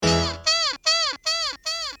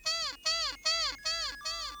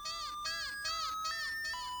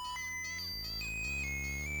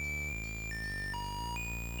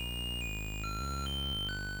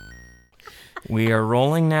We are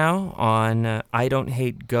rolling now on I Don't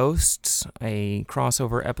Hate Ghosts, a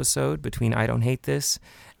crossover episode between I Don't Hate This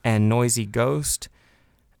and Noisy Ghost.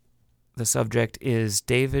 The subject is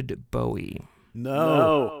David Bowie.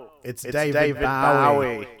 No. It's David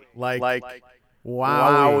Bowie. Like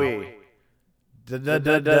Wowie.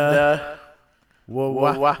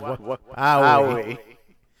 Wowie.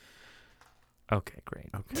 Okay, great.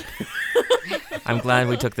 Okay. I'm glad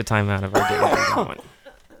we took the time out of our day to do that one.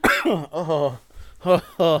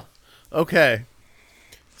 Okay.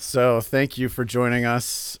 So thank you for joining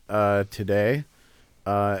us today.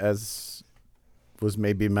 As was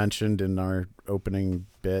maybe mentioned in our opening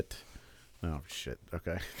bit. Oh, shit.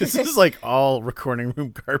 Okay. This is like all recording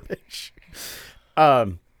room garbage.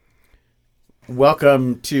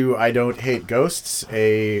 Welcome to I Don't Hate Ghosts,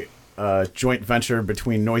 a joint venture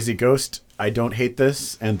between Noisy Ghost, I Don't Hate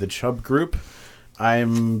This, and the Chubb Group.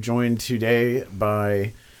 I'm joined today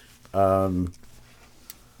by Brian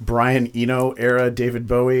Eno era David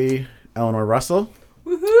Bowie, Eleanor Russell.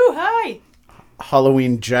 Woohoo! Hi.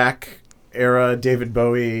 Halloween Jack era David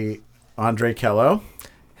Bowie, Andre Kello.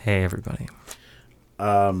 Hey, everybody.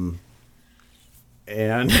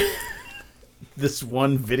 And this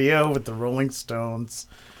one video with the Rolling Stones.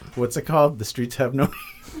 What's it called? The Streets Have No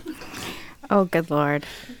Name. Oh, good Lord.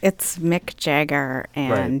 It's Mick Jagger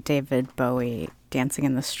and Right. David Bowie dancing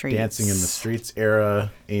in the streets. Dancing in the Streets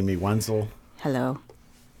era, Amy Wenzel. Hello.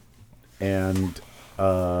 And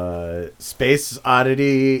Space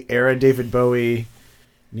Oddity era David Bowie,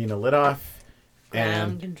 Nina Lidoff.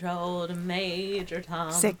 Ground And control to Major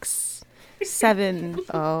Tom. 6, 7,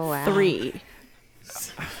 Oh, wow. 3.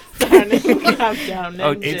 Countdown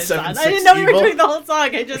Oh, ninjas. 876 I didn't know we were evil. doing the whole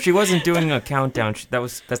song. I just She wasn't doing a countdown.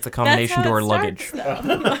 That's the combination to her luggage.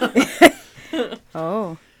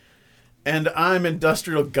 Oh. and I'm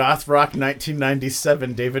Industrial Goth Rock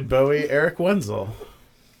 1997 David Bowie, Eric Wenzel.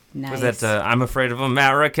 Nice. Was that I'm Afraid of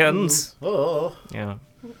Americans? Oh. Yeah.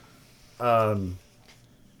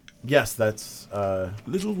 Yes, that's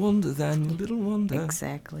Little wonder then, little wonder.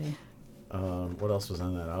 Exactly. what else was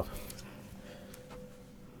on that album?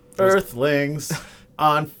 Earthlings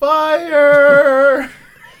on Fire.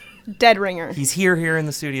 Dead Ringer. He's here in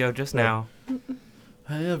the studio just now.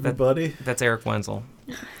 Hey everybody. That's Eric Wenzel.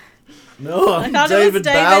 No, I'm thought it was David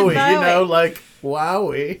David Bowie, you Bowie. know, like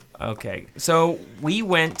wowie. Okay, so we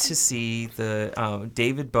went to see the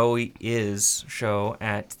David Bowie Is show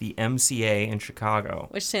at the MCA in Chicago.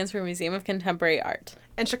 which stands for Museum of Contemporary Art,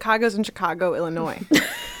 And Chicago's in Chicago, Illinois.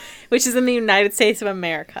 which is in the United States of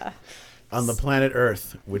America. On the planet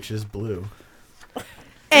Earth, which is blue.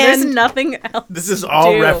 There's And nothing else. This is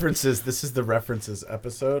all do. references. This is the references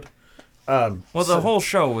episode. Well, the So- whole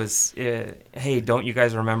show was, hey, don't you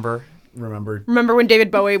guys remember? Remember, remember when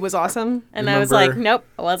David Bowie was awesome? And I was Remember- like, nope,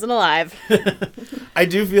 I wasn't alive. I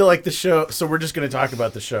do feel like the show. So we're just going to talk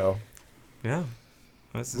about the show, Yeah.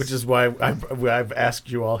 which is why I've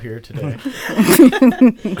asked you all here today.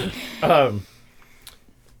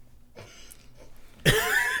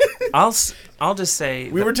 I'll just say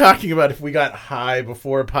We that were talking about if we got high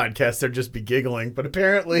before a podcast, they'd just be giggling. But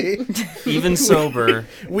apparently, even sober,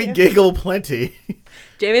 we giggle plenty.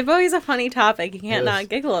 David Bowie's a funny topic. You can't Yes. not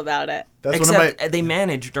giggle about it. That's except one of my. they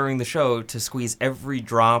managed during the show to squeeze every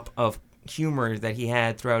drop of humor that he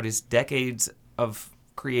had throughout his decades of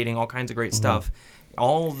creating all kinds of great stuff.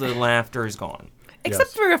 All the laughter is gone. Except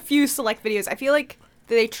Yes. for a few select videos. I feel like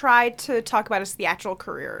they tried to talk about his theatrical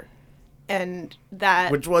career. And that...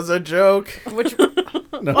 Which was a joke. which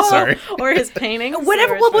No, sorry. Or his paintings.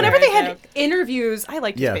 whenever or whenever his they had joke. interviews, I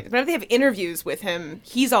liked his Yeah. paintings. Whenever they have interviews with him,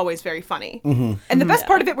 he's always very funny. And the best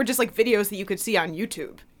part of it were just like videos that you could see on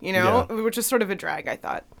YouTube, you know? Yeah. Which is sort of a drag, I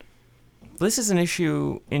thought. This is an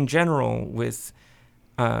issue in general with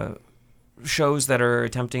shows that are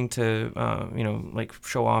attempting to, like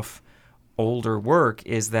show off older work,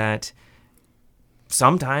 is that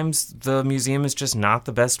sometimes the museum is just not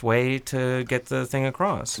the best way to get the thing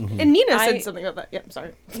across. And Nina I- said something about that. Yeah, I'm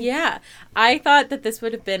sorry. Yeah, I thought that this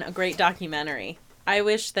would have been a great documentary. I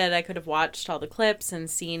wish that I could have watched all the clips and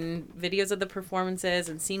seen videos of the performances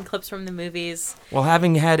and seen clips from the movies. Well,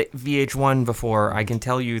 having had VH1 before, I can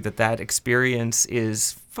tell you that experience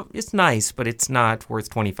it's nice, but it's not worth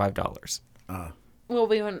 $25. Well,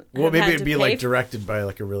 we wouldn't. Well, have maybe had it'd to be pay like f- directed by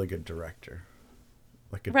like a really good director.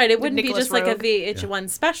 Like a, Right, it wouldn't be Nicholas just like a Roeg. VH1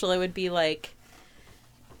 special. It would be like,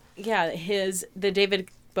 the David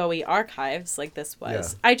Bowie archives, like this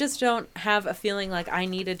was. Yeah. I just don't have a feeling like I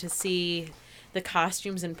needed to see the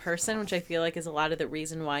costumes in person, which I feel like is a lot of the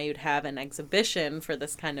reason why you'd have an exhibition for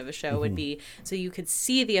this kind of a show would be so you could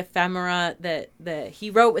see the ephemera that he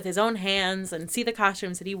wrote with his own hands and see the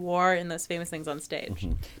costumes that he wore in those famous things on stage.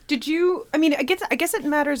 Did you? I mean, I guess it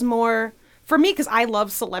matters more for me because I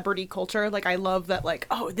love celebrity culture. Like, I love that. Like,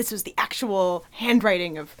 oh, this was the actual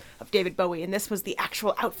handwriting of David Bowie, and this was the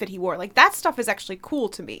actual outfit he wore. Like, that stuff is actually cool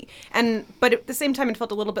to me. But at the same time, it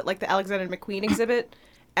felt a little bit like the Alexander McQueen exhibit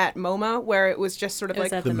at MoMA, where it was just sort of It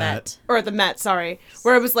was like at the Met. or at the Met, sorry,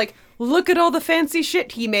 where it was like, look at all the fancy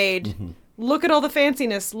shit he made. Look at all the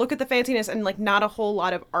fanciness. Look at the fanciness, and like not a whole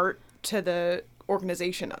lot of art to the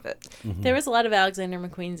organization of it. There was a lot of Alexander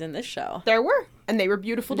McQueens in this show. There were, and they were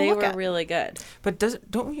beautiful to They look were at. really good. But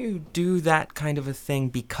don't you do that kind of a thing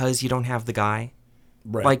because you don't have the guy?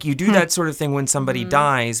 Right. Like you do that sort of thing when somebody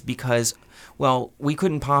dies because, well, we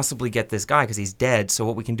couldn't possibly get this guy because he's dead. So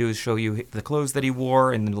what we can do is show you the clothes that he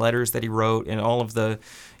wore and the letters that he wrote and all of the,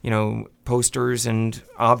 posters and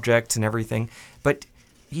objects and everything. But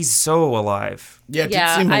he's so alive. Yeah, it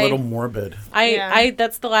Yeah, did seem a I- little morbid. I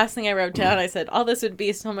that's the last thing I wrote down. I said, all this would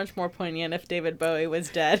be so much more poignant if David Bowie was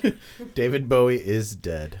dead. David Bowie is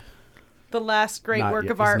dead. The last great Not work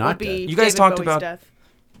yet. of He's art not would be dead. You guys David talked Bowie's about- death.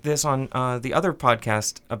 This on the other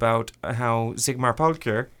podcast about how Sigmar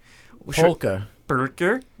Polker Polka.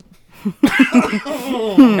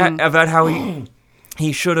 about how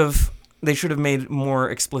they should have made more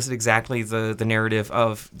explicit exactly the narrative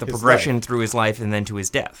of the His progression life. through his life and then to his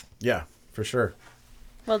death. Yeah, for sure.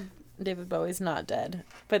 Well, David Bowie's not dead,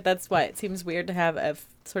 but that's why it seems weird to have a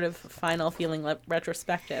sort of final feeling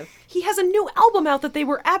retrospective. He has a new album out that they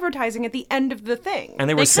were advertising at the end of the thing. And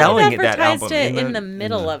they were They selling kind it of that advertised album it in the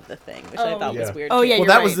middle of the thing, which I thought was yeah. weird. Oh, too. yeah, Well, you're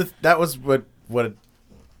that right. was what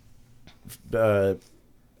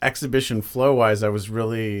exhibition flow wise. I was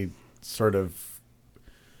really sort of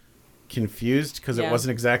confused because it Yeah.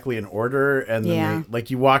 wasn't exactly in order, and then Yeah.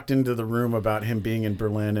 you walked into the room about him being in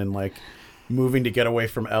Berlin and like moving to get away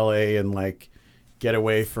from LA and like get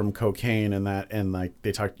away from cocaine and that, and like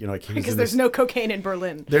they talked, like he was because in there's this, no cocaine in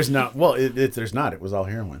Berlin. there's not. Well, there's not. It was all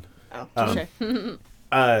heroin. Oh, touche.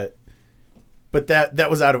 But that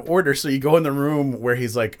was out of order. So you go in the room where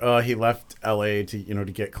he's like, he left LA to to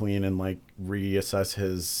get clean and like reassess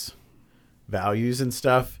his values and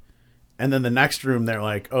stuff. And then the next room, they're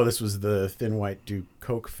like, oh, this was the thin white do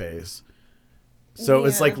coke phase. So it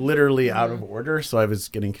was Yeah. like literally out of order. So I was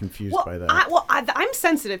getting confused by that. I'm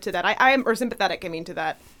sensitive to that. I am, or sympathetic, I mean, to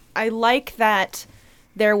that. I like that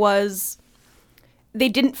they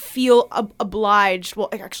didn't feel obliged. Well,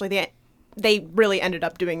 actually, they really ended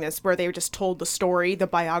up doing this where they just told the story, the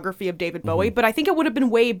biography of David Bowie. But I think it would have been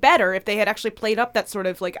way better if they had actually played up that sort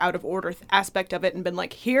of like out of order aspect of it and been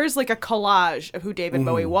like, here's like a collage of who David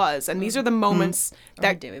Bowie was. And these are the moments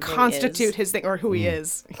that David Bowie constitute is. his thing, or who he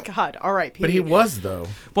is. God, R.I.P. But he was though.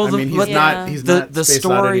 Well, I the- mean, he's but not. the- He's the- not the Space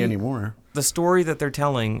story- Oddity anymore. The story that they're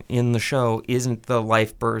telling in the show isn't the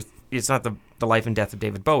birth. It's not the life and death of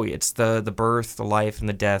David Bowie. It's the birth, the life, and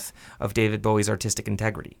the death of David Bowie's artistic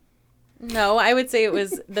integrity. No, I would say it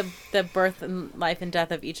was the birth and life and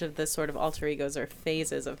death of each of the sort of alter egos or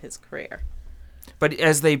phases of his career. But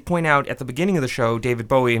as they point out at the beginning of the show, David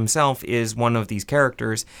Bowie himself is one of these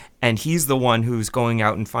characters, and he's the one who's going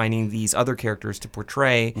out and finding these other characters to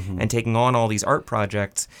portray and taking on all these art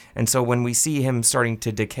projects. And so when we see him starting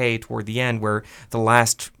to decay toward the end, where the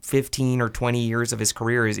last 15 or 20 years of his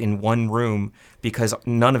career is in one room because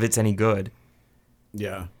none of it's any good.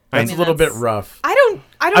 Yeah, I that's mean, a little bit that's- rough. I don't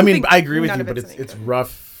I mean, think I agree with none you, of but it's it's any good.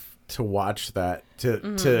 rough to watch that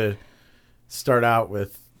to start out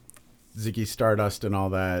with Ziggy Stardust and all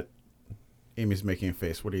that. Amy's making a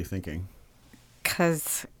face. What are you thinking?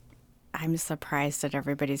 Because I'm surprised at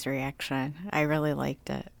everybody's reaction. I really liked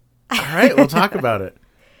it. All right, we'll talk about it.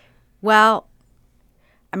 Well,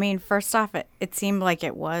 I mean, first off, it seemed like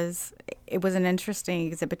it was an interesting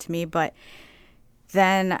exhibit to me, but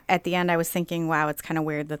then at the end I was thinking, wow, it's kind of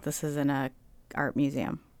weird that this is in a art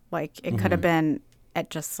museum. Like it could have been at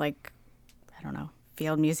just like, I don't know,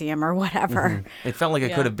 Field Museum or whatever. It felt like it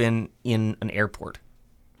Yeah. could have been in an airport.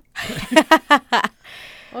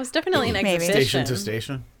 Well, it's definitely an Maybe. exhibition. Station to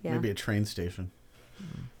station, Yeah. maybe a train station.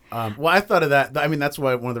 Well, I thought of that. I mean, that's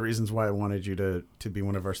why one of the reasons why I wanted you to be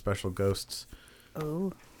one of our special ghosts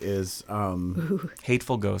Oh, is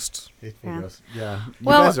Hateful Ghosts. Hateful Yeah. Ghosts. Yeah, you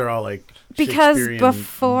Well, guys are all like because Shakespearean-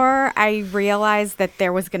 before I realized that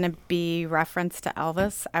there was going to be reference to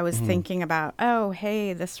Elvis, I was thinking about, oh,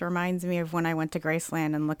 hey, this reminds me of when I went to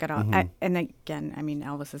Graceland and look at all. And again, I mean,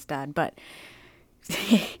 Elvis is dead, but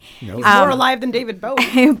No. He's more alive than David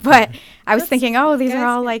Bowie. But I was thinking, oh, these guys- are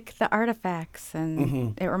all like the artifacts,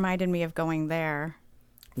 and it reminded me of going there.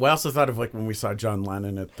 Well, I also thought of like when we saw John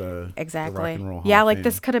Lennon at the Rock Exactly. and Roll Hall Yeah, of like Fame.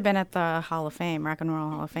 this could have been at the Hall of Fame, Rock and Roll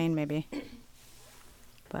Hall of Fame, maybe.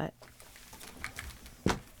 But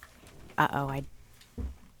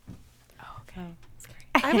okay.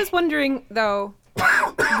 I was wondering, though,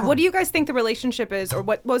 what do you guys think the relationship is, or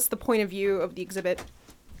what was the point of view of the exhibit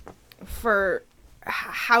for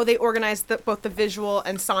how they organized both the visual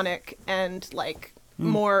and sonic and like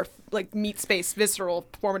more like meat space, visceral,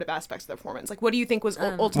 performative aspects of the performance? Like, what do you think was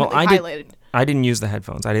ultimately highlighted? I didn't use the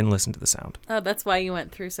headphones. I didn't listen to the sound. Oh, that's why you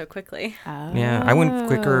went through so quickly. Yeah, I went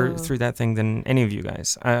quicker through that thing than any of you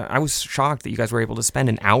guys. I was shocked that you guys were able to spend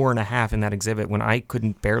an hour and a half in that exhibit when I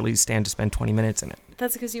couldn't barely stand to spend 20 minutes in it.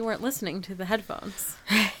 That's because you weren't listening to the headphones.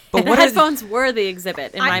 But The what are headphones were the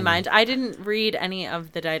exhibit in my mind. I didn't read any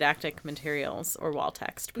of the didactic materials or wall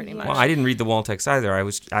text, pretty much. Well, I didn't read the wall text either. I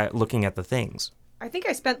was looking at the things. I think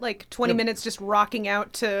I spent like 20 minutes just rocking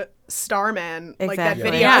out to Starman, like that Exactly.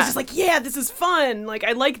 video. Yeah. I was just like, yeah, this is fun. Like,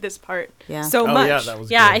 I like this part Yeah. so Oh much. yeah, that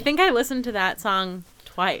was Yeah, good. I think I listened to that song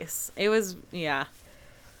twice. It was, yeah.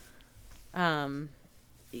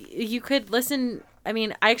 You could listen. I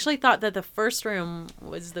mean, I actually thought that the first room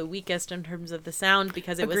was the weakest in terms of the sound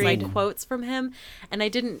because it was Agreed. like quotes from him, and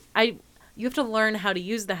you have to learn how to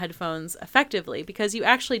use the headphones effectively because you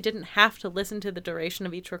actually didn't have to listen to the duration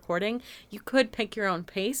of each recording. You could pick your own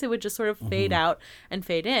pace. It would just sort of fade out and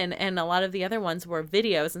fade in. And a lot of the other ones were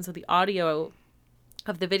videos. And so the audio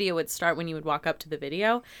of the video would start when you would walk up to the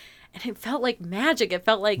video. And it felt like magic. It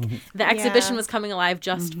felt like the exhibition was coming alive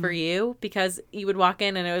just for you because you would walk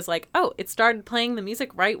in and it was like, oh, it started playing the music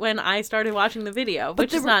right when I started watching the video,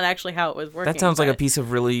 which is not actually how it was working. That sounds like a but- piece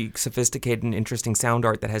of really sophisticated and interesting sound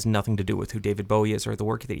art that has nothing to do with who David Bowie is or the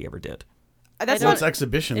work that he ever did. That's Well, not it's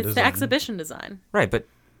exhibition It's design. the exhibition design. Right, but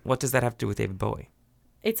what does that have to do with David Bowie?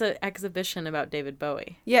 It's an exhibition about David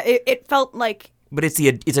Bowie. Yeah, it felt like But it's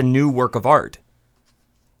a new work of art.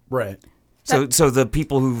 Right. So the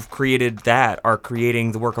people who've created that are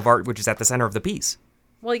creating the work of art which is at the center of the piece.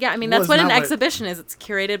 Well, yeah, I mean Well, that's it's what an not what- exhibition is. It's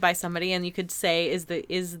curated by somebody, and you could say is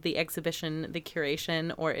the exhibition the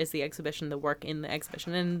curation, or is the exhibition the work in the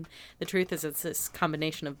exhibition? And the truth is, it's this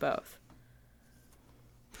combination of both.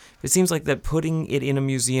 It seems like that putting it in a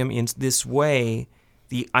museum in this way,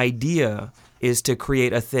 the idea is to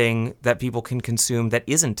create a thing that people can consume that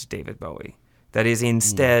isn't David Bowie. That is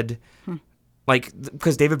instead, like,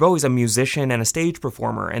 because David Bowie's a musician and a stage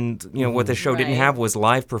performer, and you know what the show didn't Right. have was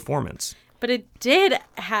live performance. But it did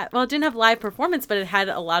have, well, it didn't have live performance, but it had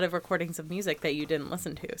a lot of recordings of music that you didn't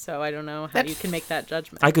listen to. So I don't know how you can make that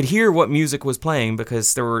judgment. I could hear what music was playing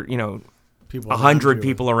because there were, People 100 around you.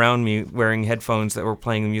 people around me wearing headphones that were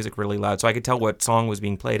playing the music really loud, so I could tell what song was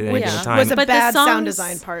being played at any which given Yeah. time. was a But the bad sound songs-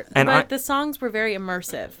 design part. And but I- the songs were very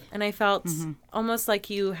immersive, and I felt almost like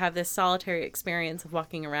you have this solitary experience of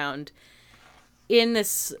walking around in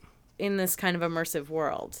this kind of immersive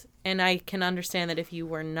world. And I can understand that if you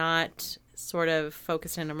were not sort of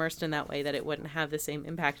focused and immersed in that way, that it wouldn't have the same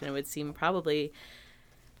impact, and it would seem probably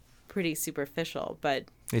pretty superficial. But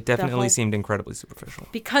It definitely whole- seemed incredibly superficial.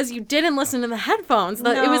 because you didn't listen to the headphones, it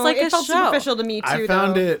No, was like it a felt show. superficial to me too. I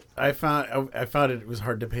found though. it. I found it was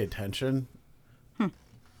hard to pay attention.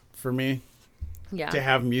 For me, Yeah, to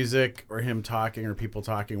have music or him talking or people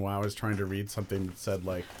talking while I was trying to read something that said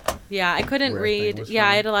like, yeah, I couldn't where I think read. was Yeah, I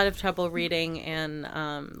from. had a lot of trouble reading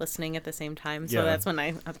and listening at the same time. So Yeah. that's when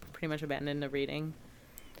I pretty much abandoned the reading.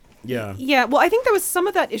 yeah, Yeah, well, I think there was some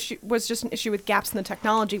of that issue was just an issue with gaps in the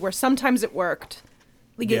technology where sometimes it worked,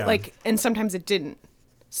 Yeah. and sometimes it didn't.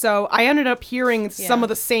 So I ended up hearing some Yeah. of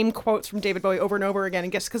the same quotes from David Bowie over and over again,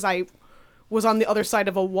 and guess because I was on the other side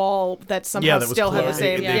of a wall that somehow yeah, that was still had the close.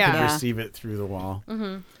 same. They Yeah. could receive it through the wall.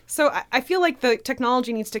 So I feel like the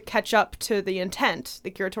technology needs to catch up to the intent,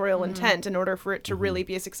 the curatorial intent, in order for it to really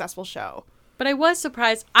be a successful show. But I was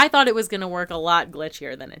surprised. I thought it was going to work a lot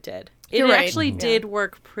glitchier than it did. It You're right. actually did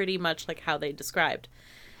work pretty much like how they described.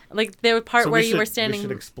 Like there was part So where we you should, were standing. We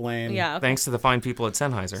should explain. Yeah. Okay. Thanks to the fine people at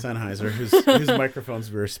Sennheiser. Sennheiser, whose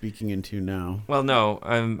microphones we're speaking into now. Well, no,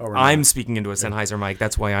 we're I'm not. speaking into a Sennheiser mic.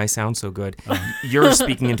 That's why I sound so good. You're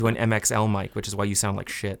speaking into an MXL mic, which is why you sound like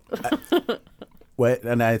shit. What?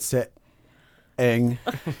 And I said, "Eng."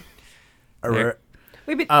 There.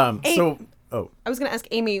 Wait, but So, oh, I was going to ask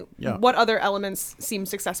Amy, Yeah. what other elements seemed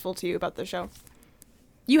successful to you about the show?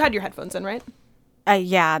 You had your headphones in, right?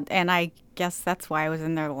 Yeah, and I guess that's why I was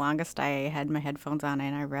in there the longest. I had my headphones on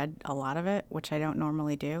and I read a lot of it, which I don't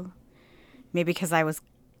normally do. Maybe because I was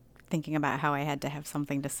thinking about how I had to have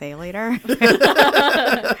something to say later.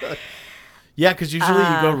 Yeah, because usually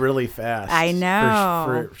you go really fast. I know,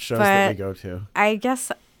 for shows that we but go to. I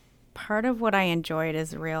guess part of what I enjoyed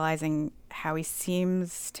is realizing how he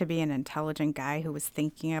seems to be an intelligent guy who was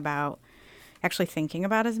actually thinking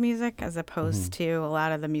about his music, as opposed to a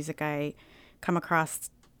lot of the music I come across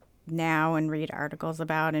now and read articles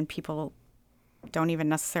about, and people don't even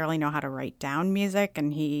necessarily know how to write down music,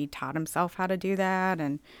 and he taught himself how to do that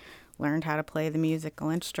and learned how to play the musical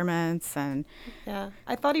instruments. And Yeah,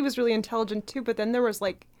 I thought he was really intelligent too, but then there was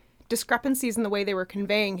like discrepancies in the way they were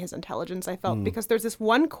conveying his intelligence, I felt, because there's this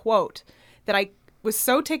one quote that I was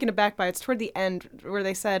so taken aback by. It's toward the end where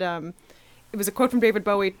they said, it was a quote from David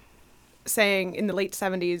Bowie saying in the late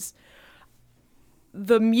 70s,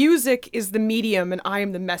 the music is the medium and I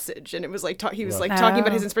am the message. And it was like, he was like talking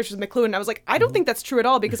about his inspirations with McLuhan. And I was like, I don't think that's true at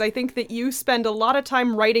all, because I think that you spend a lot of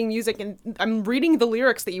time writing music, and I'm reading the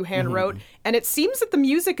lyrics that you hand wrote, and it seems that the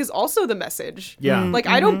music is also the message. Yeah. Like,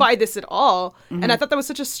 I don't buy this at all. And I thought that was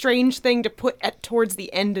such a strange thing to put towards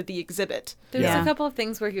the end of the exhibit. There's Yeah. a couple of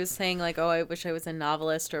things where he was saying, like, oh, I wish I was a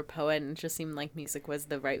novelist or a poet, and it just seemed like music was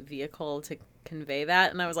the right vehicle to convey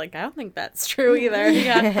that. And I was like, I don't think that's true either.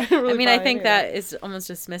 Yeah. I mean, I think that is almost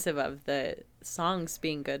dismissive of the songs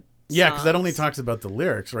being good Yeah, because that only songs. talks about the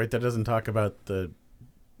lyrics, right? That doesn't talk about the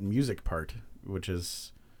music part, which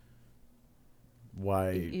is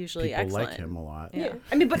why Usually people like excellent. him a lot. Yeah.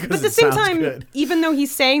 I mean, but at Because the it same sounds time, good. even though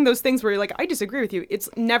he's saying those things where you're like, I disagree with you, it's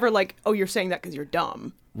never like, oh, you're saying that because you're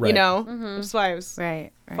dumb. You Right. know? That's why I was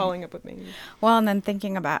right. following up with me. Well, and then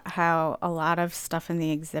thinking about how a lot of stuff in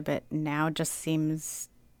the exhibit now just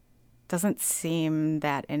doesn't seem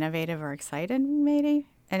that innovative or exciting, maybe.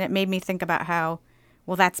 And it made me think about how,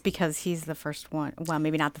 well, that's because he's the first one. Well,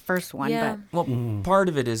 maybe not the first one, Yeah. but Well, part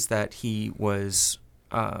of it is that he was,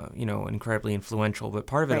 incredibly influential, but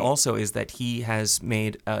part of it Right. also is that he has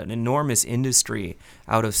made an enormous industry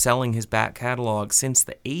out of selling his back catalog since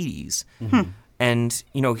the 80s. And,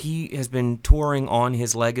 he has been touring on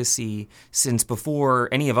his legacy since before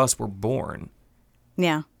any of us were born.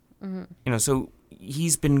 yeah. So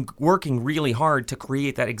he's been working really hard to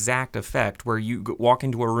create that exact effect where you walk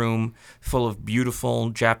into a room full of beautiful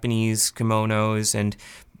Japanese kimonos and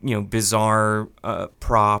bizarre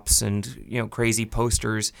props and crazy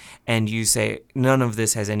posters, and you say none of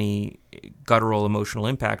this has any guttural emotional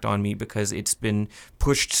impact on me because it's been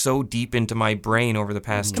pushed so deep into my brain over the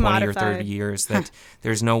past 20 or 30 Commodified. years that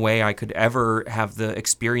there's no way I could ever have the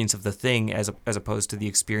experience of the thing as opposed to the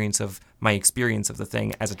experience of the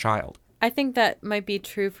thing as a child. I think that might be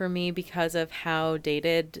true for me because of how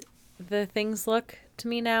dated the things look to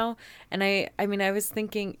me now. And I was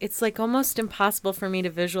thinking it's like almost impossible for me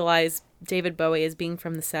to visualize David Bowie as being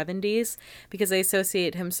from the 70s because I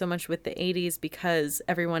associate him so much with the 80s because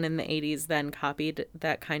everyone in the 80s then copied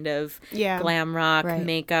that kind of glam rock Right.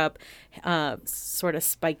 makeup, sort of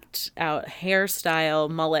spiked out hairstyle,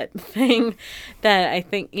 mullet thing that I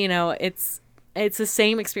think, it's the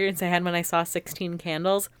same experience I had when I saw 16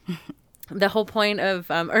 Candles. The whole point of,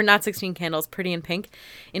 or not 16 Candles, Pretty in Pink.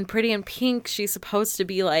 In Pretty in Pink, she's supposed to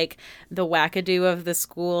be like the wackadoo of the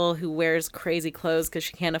school who wears crazy clothes because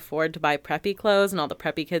she can't afford to buy preppy clothes, and all the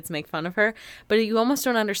preppy kids make fun of her. But you almost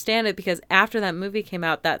don't understand it because after that movie came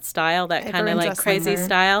out, that style, that kind of Everyone's like just crazy like her.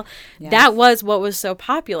 style, Yes. that was what was so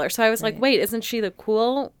popular. So I was like, Right. wait, isn't she the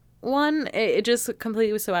cool one? It just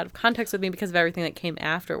completely was so out of context with me because of everything that came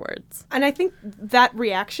afterwards. And I think that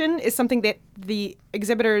reaction is something that the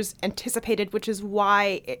exhibitors anticipated, which is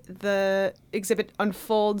why the exhibit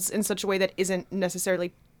unfolds in such a way that isn't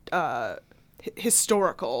necessarily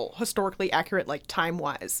historically accurate, like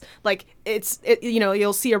time-wise. Like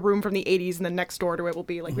you'll see a room from the 80s and then next door to it will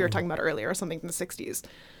be like we were talking about earlier, or something from the 60s.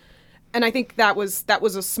 And I think that was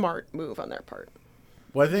a smart move on their part.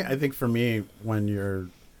 Well, I think for me, when you're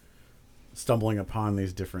stumbling upon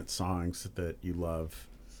these different songs that you love,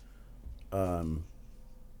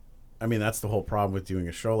 that's the whole problem with doing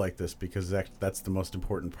a show like this, because that's the most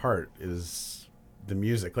important part is the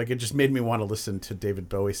music. Like, it just made me want to listen to David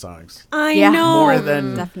Bowie songs I Yeah. know. more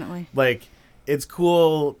than Definitely. like, it's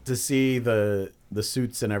cool to see the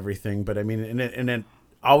suits and everything, but and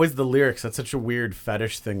always the lyrics. That's such a weird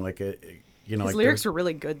fetish thing. Like His like lyrics were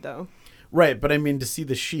really good, though. right. But to see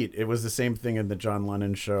the sheet, it was the same thing in the John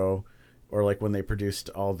Lennon show, or like when they produced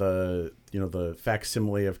all the the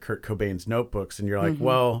facsimile of Kurt Cobain's notebooks, and you're like,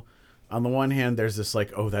 well, on the one hand, there's this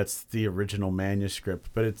like, oh, that's the original manuscript,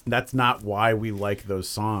 but that's not why we like those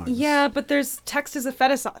songs. Yeah, but there's text as a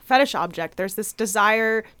fetish object. There's this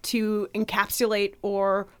desire to encapsulate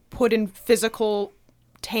or put in physical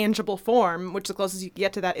tangible form, which the closest you can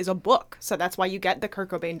get to that is a book. So that's why you get the Kurt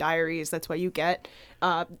Cobain diaries. That's why you get,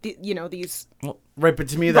 these. Right, but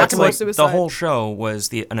to me, that's Rock'n'Roll like Suicide. The whole show was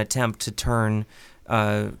an attempt to turn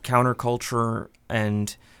counterculture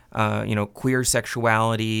and queer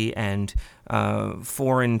sexuality and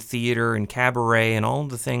foreign theater and cabaret and all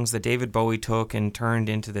the things that David Bowie took and turned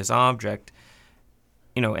into this object,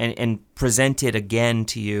 and present it again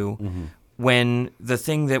to you. Mm-hmm. When the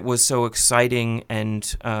thing that was so exciting and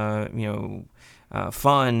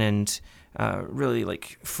fun and really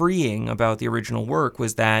like freeing about the original work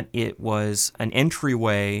was that it was an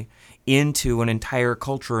entryway into an entire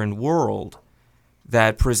culture and world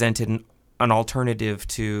that presented an alternative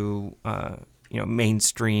to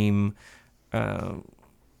mainstream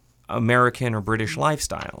American or British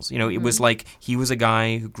lifestyles. It was like he was a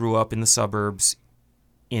guy who grew up in the suburbs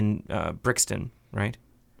in Brixton, right?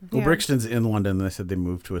 Well, Yeah. Brixton's in London. They said they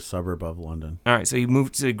moved to a suburb of London. All right, so he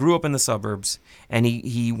grew up in the suburbs, and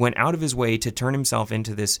he went out of his way to turn himself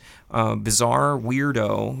into this bizarre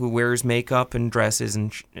weirdo who wears makeup and dresses,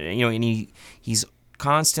 and he's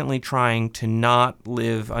constantly trying to not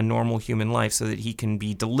live a normal human life so that he can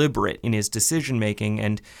be deliberate in his decision making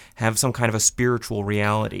and have some kind of a spiritual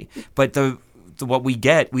reality. But what we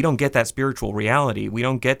get, we don't get that spiritual reality. We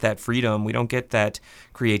don't get that freedom. We don't get that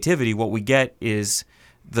creativity. What we get is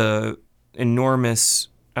the enormous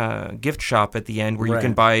gift shop at the end where you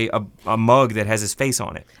can buy a mug that has his face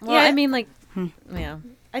on it. Well, Yeah. I mean, like, yeah.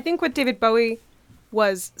 I think what David Bowie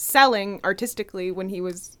was selling artistically when he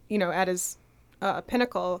was, at his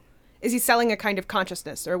pinnacle is he's selling a kind of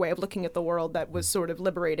consciousness or a way of looking at the world that was sort of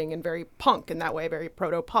liberating and very punk in that way, very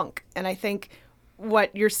proto-punk. And I think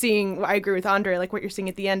what you're seeing, I agree with Andre, like what you're seeing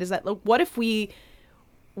at the end is that, look, what if we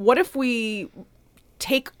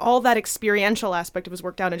take all that experiential aspect of his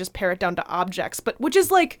work down and just pare it down to objects, but which is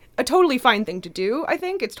like a totally fine thing to do. I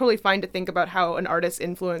think it's totally fine to think about how an artist's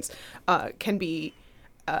influence can be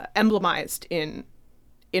emblemized in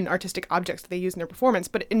artistic objects that they use in their performance.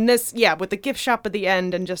 But in this, with the gift shop at the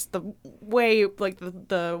end and just the way, like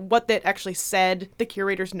the what that actually said, the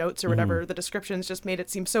curator's notes or whatever, the descriptions just made it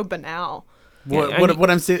seem so banal. What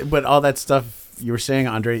I'm saying, but all that stuff you were saying,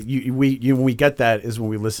 Andre, when we get that is when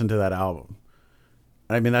we listen to that album.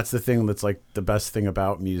 I mean, that's the thing that's like the best thing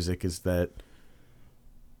about music is that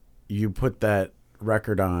you put that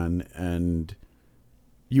record on and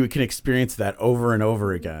you can experience that over and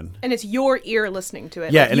over again. And it's your ear listening to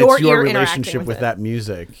it. Yeah, like and your it's your ear interacting relationship with it. that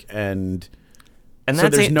music, and so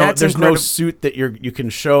that's there's no incredible. suit that you can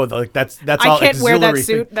show. Like that's I all can't wear that auxiliary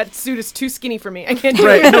suit. thing. That suit is too skinny for me. I can't do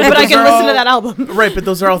Right, it. no, but I those can are listen to all- that album. Right, but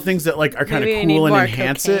those are all things that like are kind of Maybe I need cool and more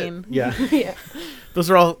enhance cocaine. it. Yeah. Yeah. Those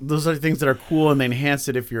are things that are cool and they enhance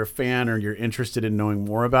it if you're a fan or you're interested in knowing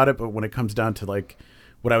more about it. But when it comes down to like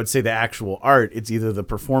what I would say the actual art, it's either the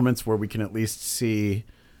performance where we can at least see,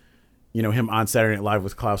 him on Saturday Night Live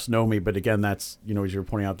with Klaus Nomi. But again, that's, as you're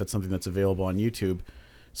pointing out, that's something that's available on YouTube.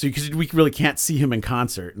 So because we really can't see him in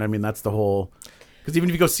concert. And I mean, that's the whole, because even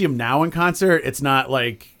if you go see him now in concert, it's not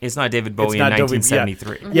like, It's not David Bowie in not David-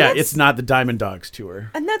 1973. yeah, it's not the Diamond Dogs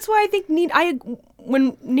tour. And that's why I think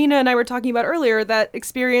when Nina and I were talking about earlier, that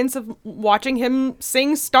experience of watching him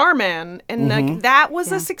sing Starman, and like that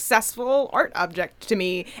was a successful art object to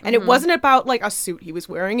me. And it wasn't about like a suit he was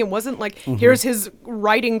wearing. It wasn't like here's his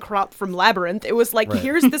writing crop from Labyrinth. It was like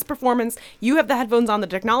here's this performance. You have the headphones on. The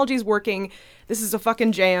technology's working. This is a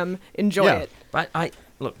fucking jam. Enjoy it. But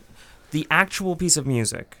look, the actual piece of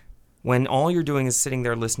music, when all you're doing is sitting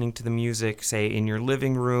there listening to the music, say in your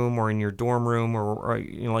living room or in your dorm room, or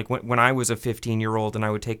like when I was a 15-year-old and I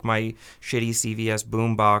would take my shitty CVS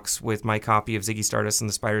boombox with my copy of Ziggy Stardust and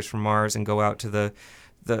the Spiders from Mars and go out to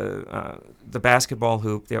the basketball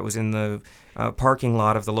hoop that was in the parking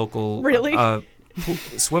lot of the local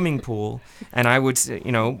swimming pool, and I would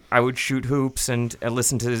shoot hoops and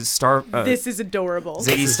listen to This is adorable.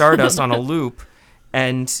 Ziggy Stardust on a loop,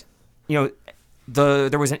 and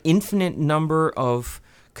there was an infinite number of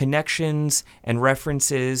connections and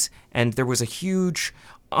references, and there was a huge,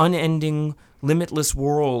 unending, limitless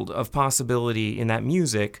world of possibility in that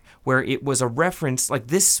music where it was a reference, like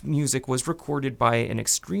this music was recorded by an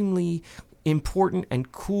extremely important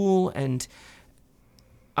and cool and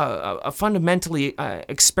a fundamentally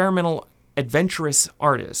experimental, adventurous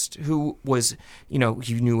artist who was, he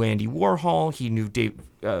knew Andy Warhol, he knew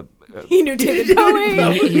He knew David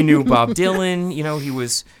Bowie. he knew Bob Dylan. He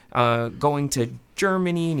was going to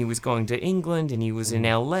Germany, and he was going to England, and he was in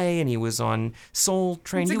L.A., and he was on Soul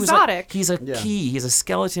Train. It's he exotic. Was he's a key. He's a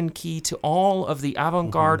skeleton key to all of the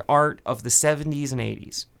avant-garde art of the 70s and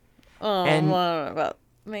 80s. Well,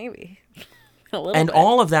 maybe a little And bit.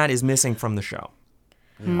 all of that is missing from the show.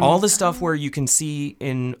 All the stuff where you can see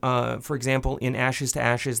in, for example, in Ashes to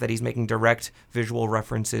Ashes, that he's making direct visual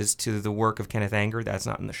references to the work of Kenneth Anger. That's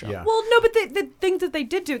not in the show. Yeah. Well, no, but the thing that they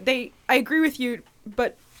did do, I agree with you,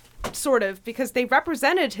 but sort of, because they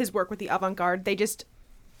represented his work with the avant-garde. They just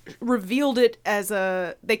revealed it as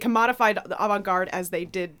they commodified the avant-garde as they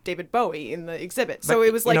did David Bowie in the exhibit. So But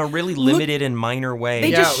it was like in a really limited and minor way. They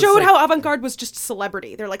Yeah, just it was showed like- how avant-garde was just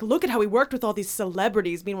celebrity. They're like, look at how he worked with all these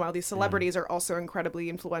celebrities. Meanwhile, these celebrities are also incredibly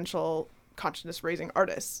influential, consciousness-raising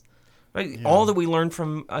artists. Right? All that we learned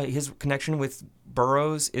from his connection with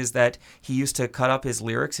Burroughs is that he used to cut up his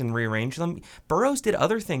lyrics and rearrange them. Burroughs did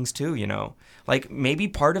other things too, you know. Like maybe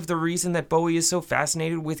part of the reason that Bowie is so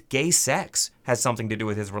fascinated with gay sex has something to do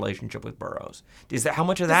with his relationship with Burroughs. Is that how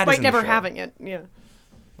much of that is Despite in never the show? having it, yeah.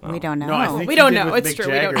 We don't know. No, I think We he don't did know. with It's Mick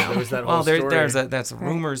true, we don't Jagger. know. There was that whole Well, story. that's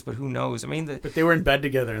rumors, but who knows? I mean, But they were in bed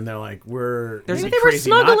together, and they're like, "We're There's- maybe They were crazy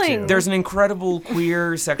not snuggling. to." there's an incredible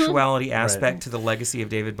queer sexuality aspect to the legacy of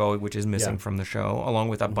David Bowie, which is missing Yeah. from the show, along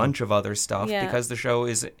with a bunch of other stuff. Yeah. Because the show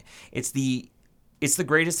it's the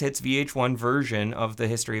greatest hits VH1 version of the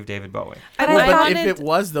history of David Bowie. But Well, I But thought, if wanted- it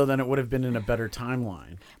was though, then it would have been in a better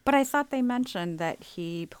timeline. but I thought they mentioned that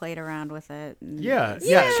he played around with it. and Yeah, his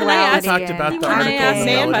yeah. Can I ask- We talked about and- the Can article I in ask the Sam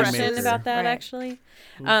a Melody question Maker. about that, Right. actually?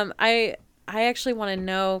 I actually want to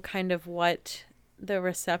know kind of what the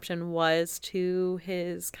reception was to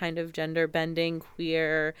his kind of gender-bending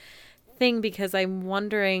queer thing, because I'm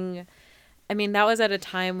wondering, I mean, that was at a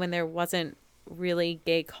time when there wasn't really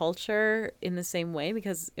gay culture in the same way,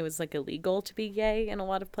 because it was like illegal to be gay in a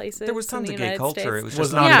lot of places. There was in tons the of gay United culture. States. It was Was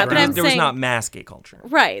just not not. Yeah, but I'm there was saying- not mass gay culture.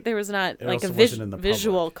 Right. There was not It like a also wasn't in the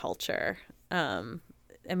visual public. culture.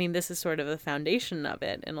 I mean, this is sort of the foundation of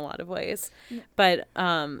it in a lot of ways. But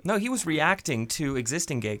No, he was reacting to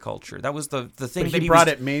existing gay culture. That was the thing But that he brought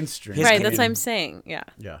was, it mainstream. his- right, I that's what mean, I'm saying. Yeah.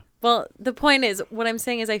 Yeah. Well, the point is, what I'm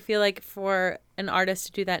saying is, I feel like for an artist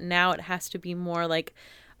to do that now, it has to be more like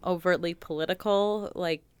overtly political.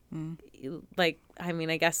 Like, I mean,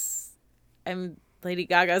 I guess Lady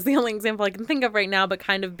Gaga is the only example I can think of right now, but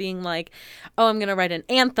kind of being like, oh, I'm going to write an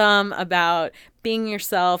anthem about being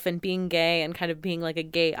yourself and being gay and kind of being like a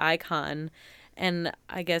gay icon. And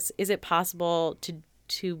I guess, is it possible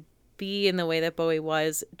to be in the way that Bowie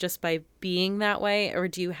was just by being that way, or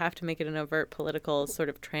do you have to make it an overt political sort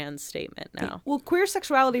of trans statement now? Well, queer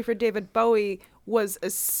sexuality for David Bowie was a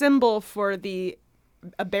symbol for the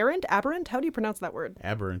aberrant. How do you pronounce that word?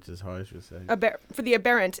 Aberrant is how I should say. For the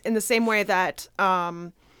aberrant, in the same way that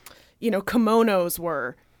kimonos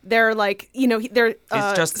were. They're like, they're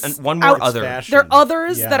It's just one more out- other. Fashion. They're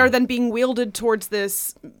others Yeah. that are then being wielded towards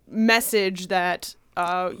this message that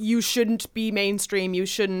you shouldn't be mainstream. You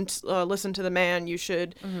shouldn't listen to the man. You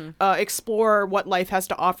should explore what life has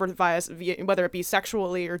to offer via whether it be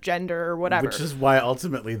sexually or gender or whatever. Which is why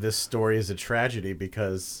ultimately this story is a tragedy,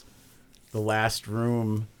 because the last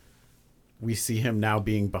room, we see him now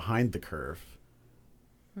being behind the curve.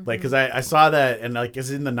 Like, because I saw that, and like, as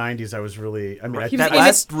in the 90s, I was really, I mean, He was That imi-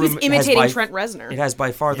 last he was room has imitating by- Trent Reznor. It has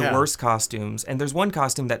by far the Yeah. worst costumes, and there's one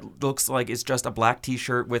costume that looks like it's just a black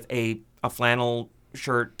T-shirt with a flannel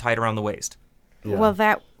shirt tied around the waist. Yeah. Well,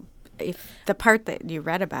 if the part that you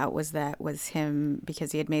read about was him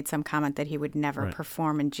because he had made some comment that he would never Right.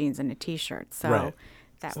 perform in jeans and a T-shirt. So Right.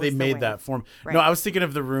 that So was they the made way. that form. Right. No, I was thinking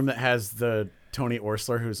of the room that has the Tony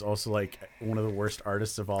Orsler, who's also like one of the worst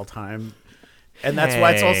artists of all time. And that's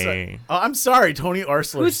why it's also. Hey. Oh, I'm sorry, Tony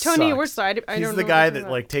Orsler. Who's Tony sucks. Orsler? I He's don't the know guy what you're that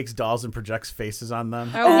talking like takes dolls and projects faces on them.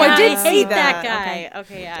 Oh, I did I see hate that. guy.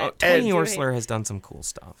 Okay, yeah. Tony And- Orsler has done some cool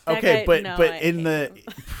stuff. That Okay, guy- but no, I in hate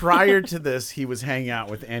the prior to this, he was hanging out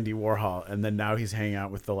with Andy Warhol, and then now he's hanging out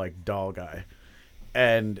with the like doll guy,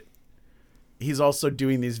 and he's also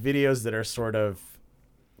doing these videos that are sort of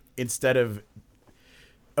instead of.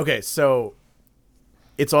 Okay, so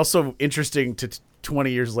it's also interesting to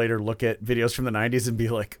 20 years later look at videos from the 90s and be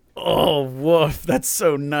like, oh, woof, that's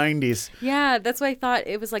so 90s. Yeah, that's why I thought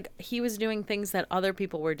it was like he was doing things that other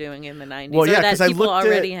people were doing in the 90s. Well, or yeah, that because I people looked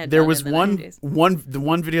already at had there done was in the one 90s. the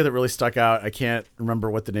one video that really stuck out. I can't remember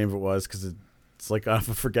what the name of it was because it's like off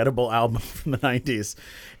a forgettable album from the 90s.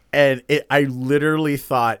 And I literally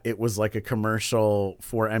thought it was like a commercial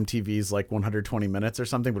for MTV's like 120 minutes or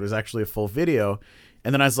something, but it was actually a full video.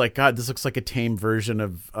 And then I was like, God, this looks like a tame version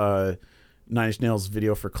of Nine Inch Nails'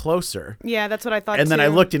 video for Closer. Yeah, that's what I thought. And then I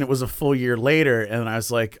too. looked and it was a full year later, and I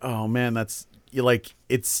was like, oh man, that's like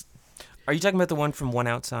it's. Are you talking about the one from One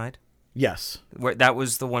Outside? Yes. Where that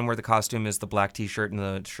was the one where the costume is the black T-shirt and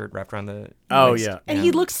the shirt wrapped around the Oh, waist. yeah. And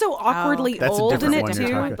he looks so awkwardly That's a old in different it one you're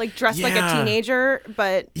too, talking- like dressed like a Yeah. teenager.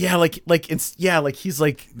 But Yeah, like he's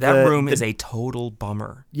like That the- room the- is a total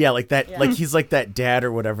bummer. yeah, like that, like he's like that dad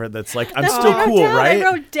or whatever. That's like I'm That's still what I wrote cool, down. right? I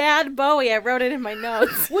wrote Dad Bowie. I wrote it in my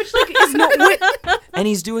notes. which like is no. And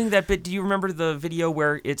he's doing that bit. Do you remember the video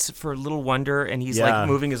where it's for Little Wonder and he's Yeah. like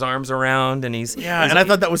moving his arms around and he's Yeah, and I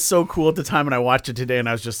thought that was so cool at the time, and I watched it today, and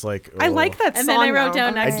I was just like, I oh. like that And song. then I wrote though.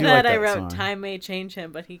 down next I to do that, like I that wrote, song. time may change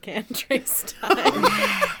him, but he can't trace time.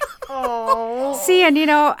 See, and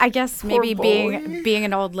I guess maybe Bowie. being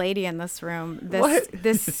an old lady in this room, What?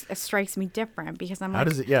 this strikes me different because I'm How like,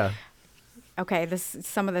 does it? Yeah. okay,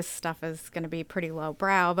 some of this stuff is going to be pretty low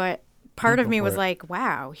brow, but part of Go me for was it. like,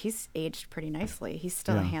 wow, he's aged pretty nicely. He's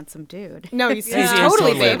still a Yeah. handsome dude. No, he's Yeah. He's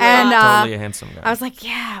totally totally- baby. And totally a handsome guy. I was like,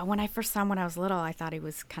 yeah, when I first saw him when I was little, I thought he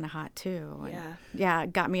was kind of hot too. And yeah,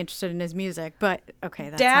 it got me interested in his music, but okay,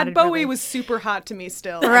 that Dad sounded Bowie really- was super hot to me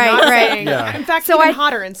still. I'm Right, not right. saying- Yeah. In fact, So even I-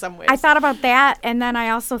 hotter in some ways. I thought about that, and then I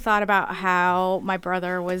also thought about how my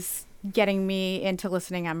brother was getting me into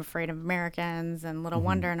listening I'm Afraid of Americans and Little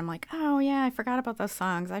Wonder, and I'm like, oh yeah, I forgot about those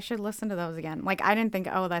songs. I should listen to those again. Like, I didn't think,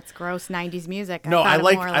 oh, that's gross 90s music. No, I thought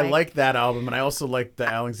like more I like that album, and I also like the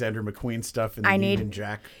Alexander McQueen stuff and the I need- Union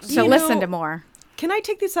Jack. to You listen know- to more. Can I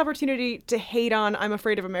take this opportunity to hate on I'm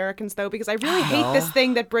Afraid of Americans, though? Because I really hate this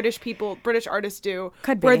thing that British artists do,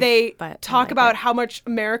 Could be, where they but I talk like about it. how much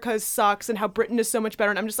America sucks and how Britain is so much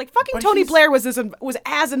better. And I'm just like, fucking But Tony he's- Blair was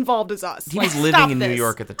as involved as us. he Like, was living stop in New this.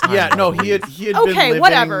 York at the time. Yeah, I no, believe. he had Okay, been living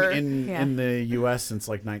whatever. in Yeah. in the U.S. since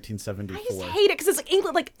like I 1974. just hate it because it's like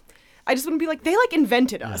England, like. I just want to be like, they like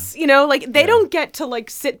invented us, like they don't get to like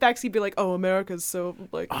sit back and be like, oh, America's so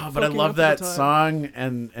like. Oh, but I fucking love up all that the time. song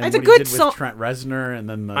and It's a what good he did song. with Trent Reznor, and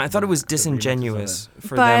then I thought it was the remixes of disingenuous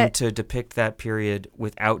for But- them to depict that period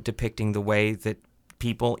without depicting the way that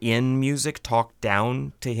people in music talked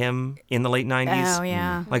down to him in the late 90s. Oh,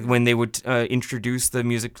 yeah. Like when they would introduce the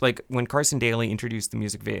music, like when Carson Daly introduced the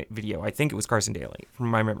music video, I think it was Carson Daly, from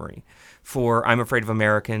my memory, for I'm Afraid of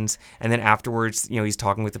Americans. And then afterwards, he's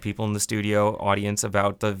talking with the people in the studio audience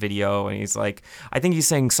about the video. And he's like, I think he's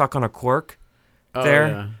saying suck on a cork Oh,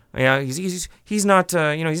 there. Yeah, he's not,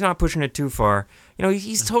 he's not pushing it too far.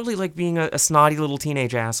 He's totally like being a snotty little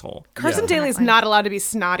teenage asshole. Carson Yeah. Daly is not allowed to be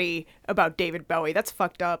snotty about David Bowie. That's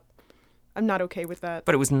fucked up. I'm not okay with that.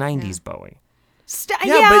 But it was 90s Bowie.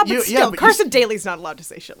 Yeah, but but you- still, yeah, but you Carson Daly's not allowed to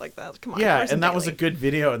say shit like that. Come on. Yeah, Carson and that was a Daly. good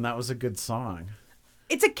video, and that was a good song.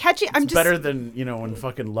 It's a catchy. I'm It's just better than when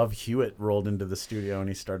fucking Love Hewitt rolled into the studio and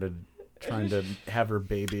he started trying to have her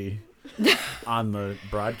baby on the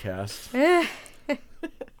broadcast. quite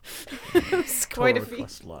a Total feat.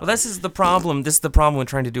 Request Live. Well, this is the problem. This is the problem with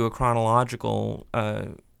trying to do a chronological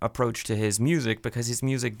approach to his music, because his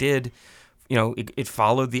music did, it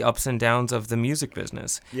followed the ups and downs of the music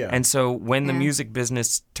business. Yeah. And so when the Yeah. music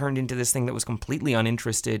business turned into this thing that was completely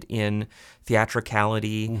uninterested in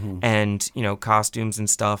theatricality and, costumes and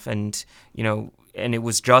stuff, and, and it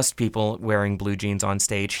was just people wearing blue jeans on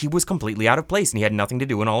stage, he was completely out of place and he had nothing to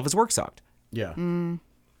do and all of his work sucked. Yeah.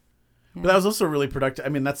 But that was also really productive. I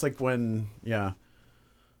mean, that's like when, Yeah,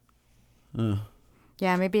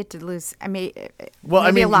 maybe it did lose. I mean, Well, I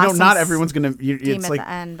maybe it mean, lost not some everyone's going to, steam it's at like the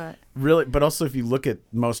end, but really, but also if you look at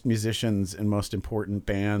most musicians and most important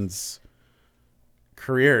bands'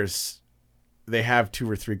 careers, they have 2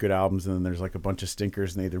 or 3 good albums and then there's like a bunch of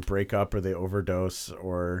stinkers and they either break up or they overdose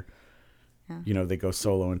or, they go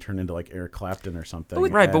solo and turn into like Eric Clapton or something.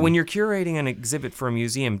 Right, but And- when you're curating an exhibit for a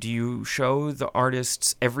museum, do you show the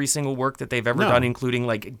artists every single work that they've ever No. done, including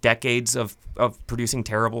like decades of producing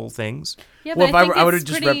terrible things? Yeah, Well, but if I I think were- I would've it's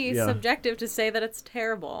just pretty yeah. subjective to say that it's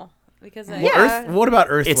terrible. Because I, Well, what about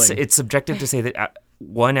Earthling? It's subjective to say that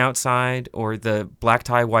One Outside or the Black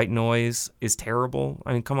Tie White Noise is terrible.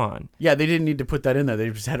 I mean, come on. Yeah, they didn't need to put that in there. They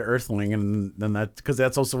just had Earthling, and then because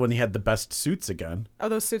that's also when he had the best suits again. Oh,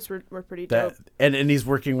 those suits were pretty That dope. and he's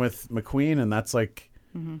working with McQueen, and that's like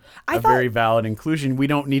I a thought very valid inclusion. We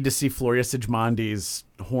don't need to see Floria Sigmondi's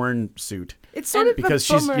horn suit it's sort of because a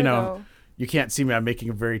she's bummer, you though. you can't see me. I'm making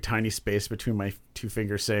a very tiny space between my 2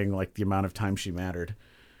 fingers, saying like the amount of time she mattered.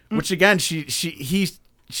 Which again, he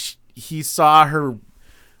saw her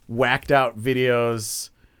whacked out videos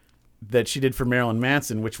that she did for Marilyn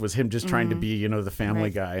Manson, which was him just trying to be, the family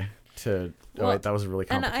Right. guy. Oh, Well, wait, that was a really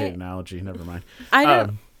and complicated analogy. Never mind.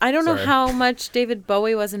 I don't know sorry. how much David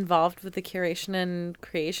Bowie was involved with the curation and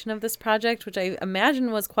creation of this project, which I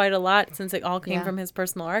imagine was quite a lot since it all came Yeah. from his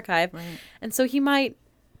personal archive. Right. And so he might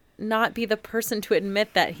not be the person to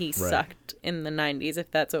admit that he sucked in the 90s, if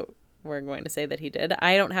that's what we're going to say that he did.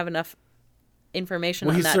 I don't have enough information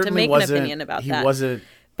Well, on he that to certainly make an wasn't. opinion about He that. wasn't.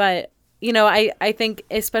 But, you know, I think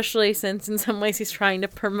especially since in some ways he's trying to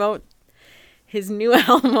promote his new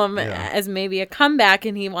album as maybe a comeback,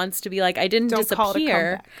 and he wants to be like, I didn't Don't call it a disappear.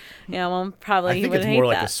 comeback. Yeah, well, probably I he think would it's hate more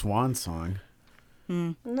like that. a swan song.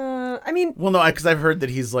 No, I mean, Well, no, because I've heard that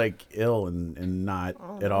he's like ill and not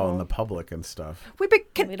at all in the public and stuff. wait,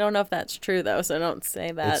 but We don't know if that's true though, so don't say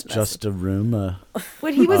that. It's just a rumor.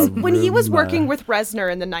 when he was rumor. working with Reznor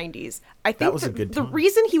in the 90s, I think was a good the time.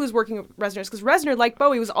 reason he was working with Reznor is because Reznor, like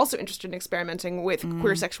Bowie, was also interested in experimenting with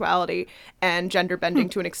queer sexuality and gender bending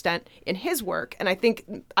to an extent in his work. And I think,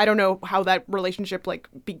 I don't know how that relationship like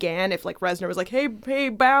began, if like Reznor was like, hey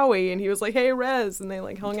Bowie, and he was like, hey Rez, and they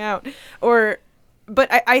like hung out, but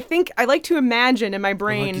I think I like to imagine in my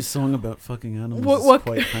brain Like song about fucking animals What- is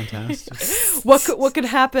quite fantastic. what could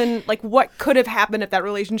happen, like what could have happened if that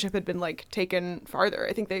relationship had been like taken farther.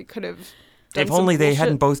 I think they could have done If some only cool they shit.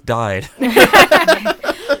 hadn't both died.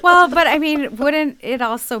 Well, but I mean, wouldn't it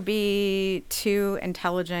also be two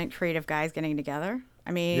intelligent, creative guys getting together?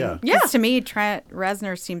 I mean, Yeah. 'cause Yeah. to me, Trent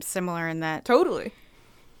Reznor seems similar in that. Totally.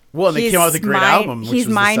 Well, and they He's came out with a great album, which he's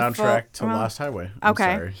was mindful- the soundtrack to well, Lost Highway. I'm Okay,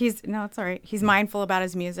 sorry. it's all right. He's mindful about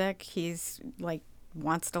his music. He's like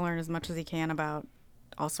wants to learn as much as he can about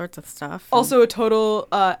all sorts of stuff. And Also a total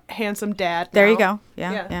handsome dad. there you now. go.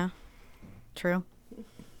 Yeah, Yeah. yeah, true.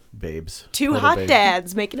 Babes. Two Little hot babes.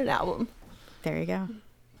 dads making an album. There you go.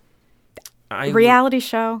 I, Reality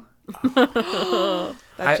show. That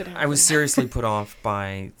should I happen. was seriously put off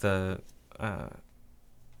by the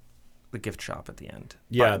gift shop at the end.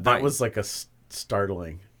 Yeah, By- that was like a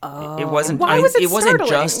startling. It wasn't. Why was it it wasn't startling?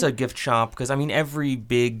 just a gift shop, because I mean every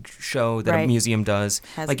big show that a Right. museum does,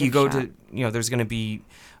 Has a like you gift go shop. to, there's going to be,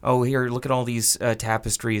 oh here, look at all these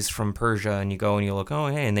tapestries from Persia, and you go and you look, oh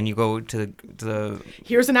hey, and then you go to the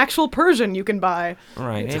Here's an actual Persian you can buy.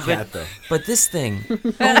 right. It's a but, cat, though. but this thing,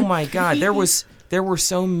 oh my God, there were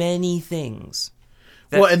so many things.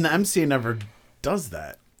 Well, and the MCA never does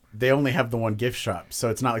that. They only have the one gift shop, so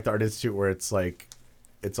it's not like the Art Institute where it's like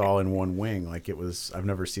it's all in one wing. Like it was, I've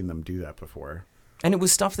never seen them do that before. And it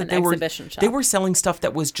was stuff that An they were exhibition shop. they were selling stuff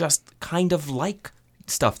that was just kind of like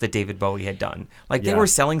stuff that David Bowie had done. Like they Yeah. were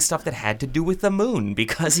selling stuff that had to do with the moon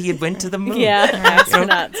because he had went to the moon. Yeah,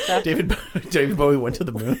 astronaut stuff. David Bowie went to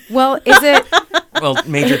the moon. Well, is it Well,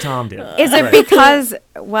 Major Tom did. is it Right. because?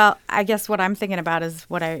 Well, I guess what I'm thinking about is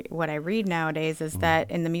what I read nowadays is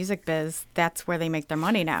that in the music biz, that's where they make their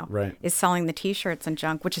money now. Right. Is selling the T-shirts and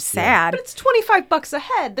junk, which is sad. But it's $25 a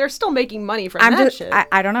head. They're still making money from I'm that just, shit.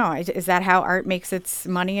 I don't know. Is that how art makes its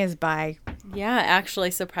money? Is by Yeah,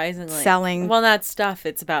 actually, surprisingly. Selling- Well, not stuff.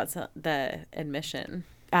 It's about the admission.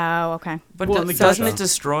 oh, okay. But Well, and the doesn't gift it shop.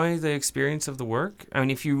 destroy the experience of the work? I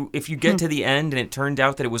mean, if you get to the end and it turned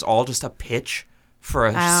out that it was all just a pitch for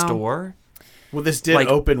a Oh. store, Well, this did Like-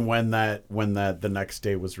 open when the next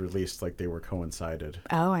day was released. Like they were coincided.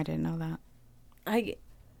 Oh, I didn't know that.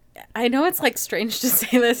 I know it's like strange to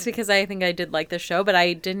say this because I think I did like the show, but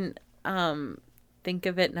I didn't think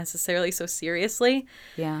of it necessarily so seriously.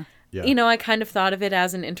 Yeah. Yeah. You know, I kind of thought of it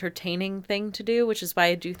as an entertaining thing to do, which is why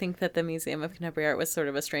I do think that the Museum of Contemporary Art was sort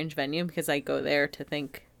of a strange venue, because I go there to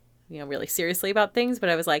think, really seriously about things. But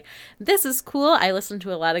I was like, this is cool. I listened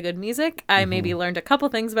to a lot of good music. I maybe learned a couple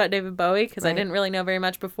things about David Bowie because I Right. didn't really know very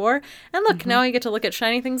much before. And look, now I get to look at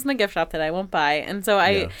shiny things in the gift shop that I won't buy. And so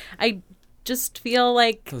Yeah. I just feel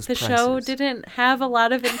like Those the show prices. didn't have a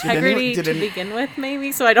lot of integrity did to any- begin with,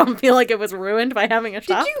 maybe. So I don't feel like it was ruined by having a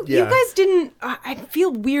shop. You Yeah. guys didn't. I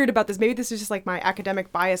feel weird about this. Maybe this is just like my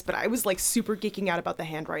academic bias, but I was like super geeking out about the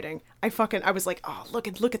handwriting. I was like, oh, look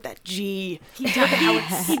at that G. He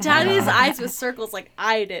dyed his eyes with circles like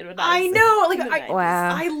I did when I I was know. Like in the 90s.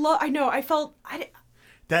 Wow. I know. I felt.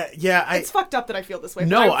 It's fucked up that I feel this way.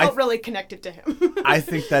 No, but I felt really connected to him. I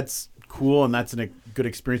think that's cool and that's a good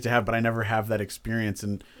experience to have, but I never have that experience.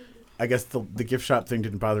 And I guess the gift shop thing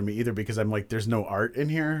didn't bother me either because I'm like, there's no art in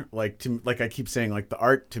here. Like I keep saying, like the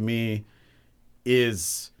art to me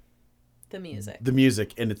is The music. the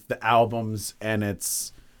music and it's the albums and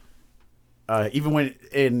it's even when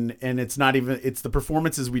and it's not even, it's the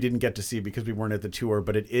performances we didn't get to see because we weren't at the tour,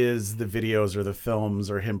 but it is the videos or the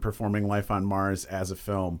films or him performing Life on Mars as a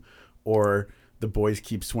film or the Boys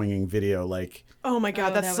Keep Swinging video. Oh my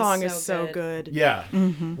god, Oh, that that was song so is so good. good. Yeah. Well, That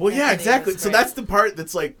yeah, video exactly. is So great. that's the part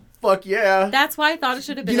that's like fuck yeah. That's why I thought it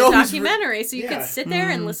should have been You know a who's documentary, so you yeah. could sit there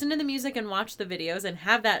and listen to the music and watch the videos and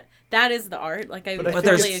have that. That is the art. Like I But But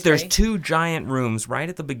totally there's agree. two giant rooms right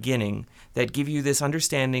at the beginning that give you this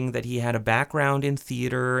understanding that he had a background in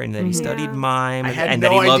theater and that he studied mime I had and no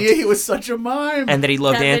that he loved idea he was such a mime. and that he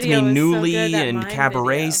loved That Anthony video was so Newley good, that and mime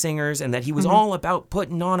cabaret video. singers, and that he was all about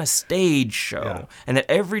putting on a stage show, Yeah. and that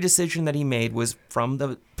every decision that he made was from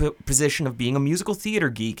the position of being a musical theater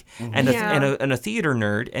geek and, and a theater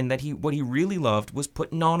nerd, and that what he really loved was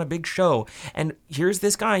putting on a big show. And here's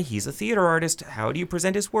this guy, he's a theater artist. How do you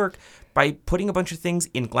present his work? By putting a bunch of things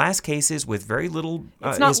in glass cases with very little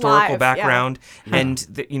It's not historical live, background, and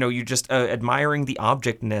you're just admiring the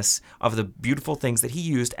objectness of the beautiful things that he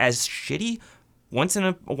used as shitty, once in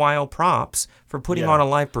a while props for putting on a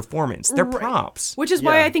live performance. They're Right. props. Which is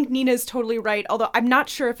why Yeah. I think Nina's totally right. Although I'm not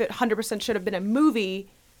sure if it 100% should have been a movie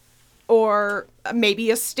or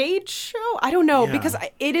maybe a stage show. I don't know Yeah. because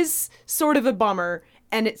it is sort of a bummer.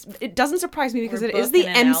 And it doesn't surprise me because Or it is book the in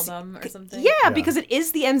an MC album or something. Yeah, because it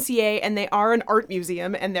is the MCA and they are an art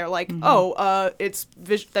museum and they're like, it's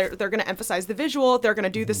they're going to emphasize the visual. They're going to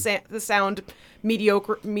do the sound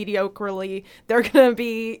mediocrely. They're going to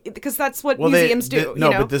be because that's what museums do. No,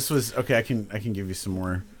 you know? but this was okay. I can give you some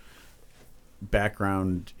more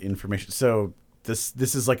background information. So this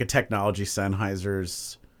is like a technology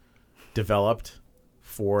Sennheiser's developed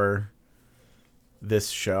for this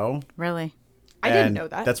show. Really? I didn't And know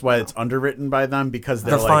that. That's why it's underwritten by them because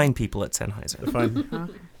they're The like fine people at Sennheiser. the fine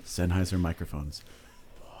Sennheiser microphones.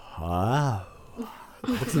 Wow.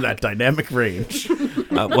 What's that dynamic range?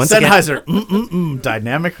 Once again, Sennheiser,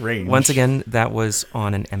 dynamic range. once again, that was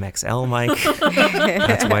on an MXL mic.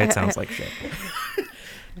 That's why it sounds like shit.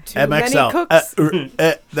 Too many MXL.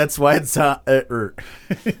 cooks. That's why it's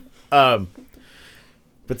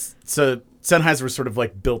but so Sennheiser was sort of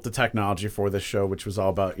like built the technology for this show, which was all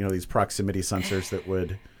about these proximity sensors that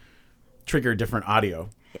would trigger different audio.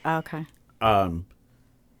 Okay.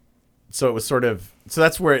 So it was so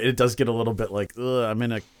that's where it does get a little bit like, ugh, I'm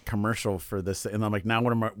in a commercial for this, and I'm like, now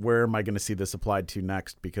where am I going to see this applied to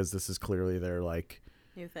next? Because this is clearly their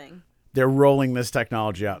New thing. they're rolling this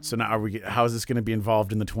technology out. So now how is this going to be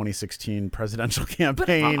involved in the 2016 presidential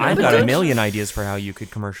campaign? I've got a million ideas for how you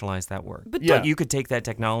could commercialize that work. But Yeah. Like you could take that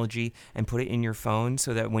technology and put it in your phone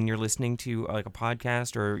so that when you're listening to like a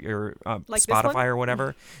podcast or your Like this one? Spotify or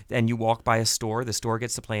whatever, and you walk by a store, the store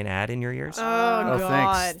gets to play an ad in your ears. Oh, Oh,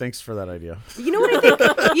 God. thanks for that idea. You know what I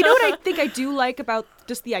think? You know what I think I do like about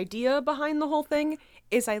just the idea behind the whole thing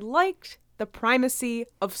is I liked the primacy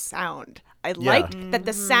of sound. I liked that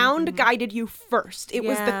the sound guided you first. It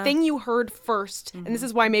was the Yeah. thing you heard 1st, and this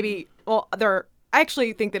is why maybe I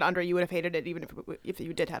actually think that Andre, you would have hated it even if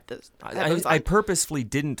you did have this. I purposefully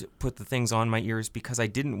didn't put the things on my ears because I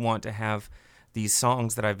didn't want to have these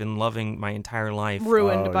songs that I've been loving my entire life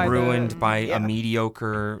ruined by a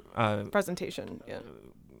mediocre presentation. Yeah.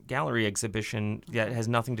 gallery exhibition that has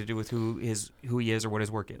nothing to do with who he is or what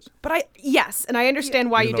his work is. But and I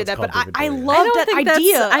understand why Even you though did it's that, but called David I Bowie. love I don't that think that's-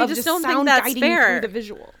 idea I of just just don't think sound that's guiding you fair. through the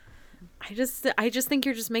visual. I just think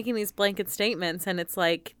you're just making these blanket statements, and it's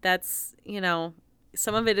like that's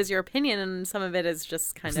some of it is your opinion, and some of it is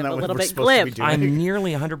just kind Isn't of that a what little we're bit supposed to be glib. doing? I'm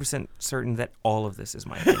nearly 100% certain that all of this is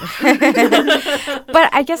my opinion. But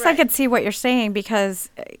I guess I could see what you're saying because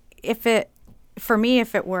if it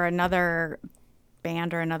were another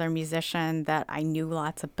band or another musician that I knew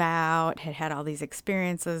lots about, had all these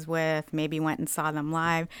experiences with, maybe went and saw them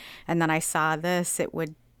live, and then I saw this,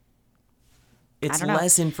 It's don't know.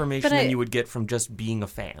 less information But than I- you would get from just being a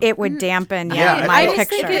fan. it would dampen Yeah, my I just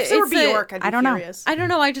picture. think If there were It's a- Bjork, I'd be I don't know. curious. I don't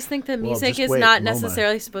know. I just think the music just is wait, not MoMA.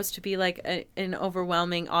 necessarily supposed to be like an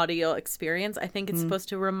overwhelming audio experience. I think it's supposed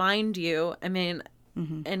to remind you. I mean,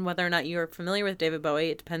 and whether or not you're familiar with David Bowie,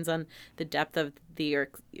 it depends on the depth of your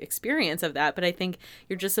experience of that. But I think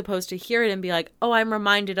you're just supposed to hear it and be like, oh, I'm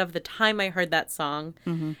reminded of the time I heard that song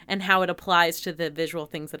and how it applies to the visual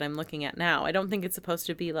things that I'm looking at now. I don't think it's supposed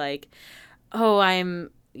to be like, oh, I'm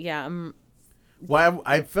Well,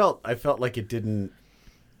 I felt like it didn't.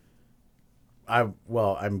 I'm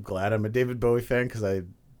glad I'm a David Bowie fan because I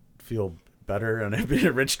feel better and I've been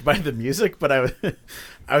enriched by the music. But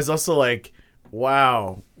I was also like,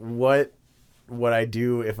 wow, what would I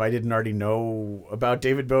do if I didn't already know about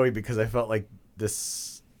David Bowie? Because I felt like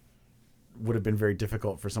this would have been very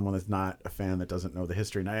difficult for someone that's not a fan that doesn't know the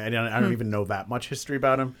history. And I don't even know that much history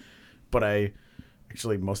about him, but I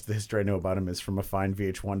Actually, most of the history I know about him is from a fine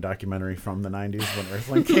VH1 documentary from the 90s when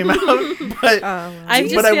Earthling came out. But I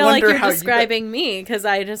just but I feel like wonder you're how you describing me because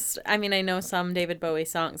I mean, I know some David Bowie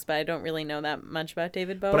songs, but I don't really know that much about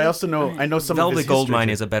David Bowie. But I also know some of Velvet his Goldmine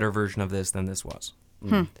history. is a better version of this than this was.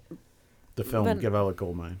 The film But- Velvet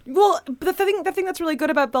Goldmine. Well, the thing that's really good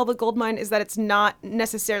about Velvet Goldmine is that it's not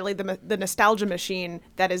necessarily the nostalgia machine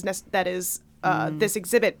that is this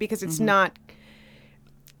exhibit, because it's not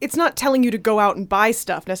telling you to go out and buy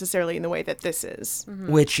stuff necessarily in the way that this is.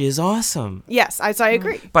 Which is awesome. Yes, I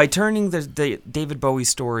agree. By turning the David Bowie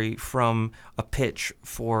story from a pitch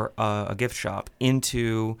for a gift shop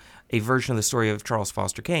into a version of the story of Charles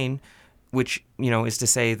Foster Kane, which, is to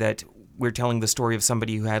say that we're telling the story of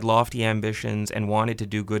somebody who had lofty ambitions and wanted to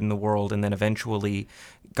do good in the world and then eventually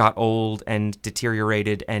got old and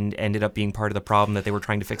deteriorated and ended up being part of the problem that they were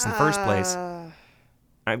trying to fix in the first place.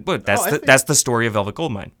 But that's the story of Velvet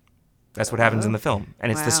Goldmine. That's what happens in the film.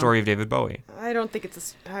 And it's the Wow. story of David Bowie. I don't think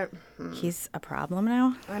it's He's a problem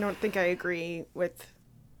now. I don't think I agree with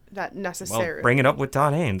that Well, necessarily. bring it up with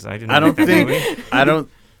Todd Haynes. I don't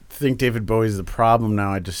think David Bowie's the problem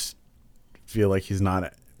now. I just feel like he's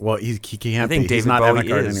not. Well, he can't think be. He's David not Bowie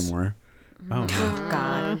avant-garde is. anymore. Oh, no.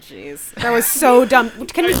 God. jeez. That was so dumb.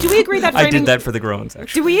 Do we agree that I framing? did that for the groans,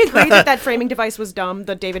 actually. Do we agree that framing device was dumb?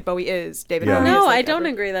 That David Bowie is David Yeah. Bowie. No, is like I don't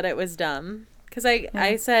every- agree that it was dumb. Because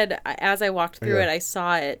I said, as I walked through Yeah. it, I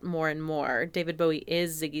saw it more and more. David Bowie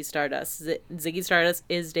is Ziggy Stardust. Ziggy Stardust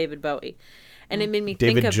is David Bowie. And it made me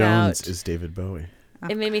David think Jones about... is David Bowie.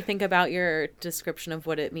 It made me think about your description of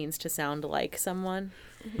what it means to sound like someone.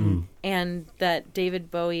 And that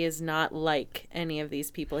David Bowie is not like any of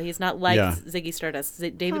these people. He's not like Yeah. Ziggy Stardust.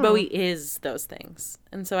 David Bowie is those things.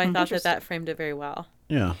 And so I thought that framed it very well.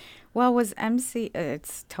 Yeah. Well, was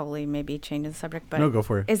it's totally maybe changing the subject, but No, go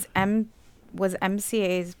for it. Was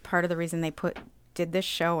MCA's part of the reason they did this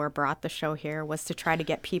show or brought the show here was to try to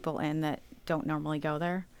get people in that don't normally go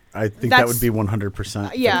there? I think That's- that would be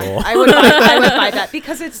 100% Yeah, the goal. I would buy that,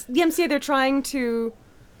 because it's the MCA. They're trying to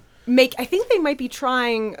make. I think they might be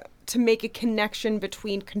trying to make a connection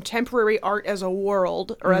between contemporary art as a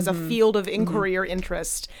world or as a field of inquiry or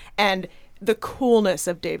interest and the coolness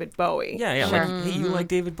of David Bowie. Yeah. Sure. Like, hey, you like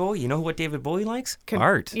David Bowie? You know what David Bowie likes?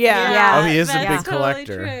 Art. Yeah. Yeah. Oh, he is a that's big totally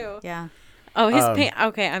collector. True. Yeah. Oh, his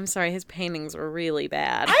okay, I'm sorry. His paintings were really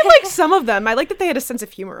bad. I like some of them. I like that they had a sense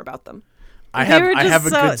of humor about them. I They were have just a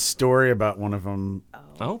so- good story about one of them.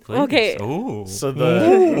 Oh, please. Okay. Ooh.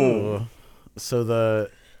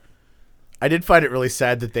 I did find it really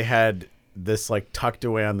sad that they had this like tucked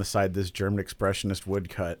away on the side, this German expressionist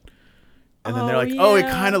woodcut. And then they're like, oh, it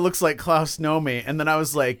yeah. kind of looks like Klaus Nomi. And then I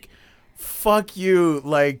was like, fuck you.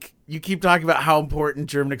 Like, you keep talking about how important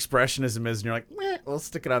German expressionism is. And you're like, meh, we'll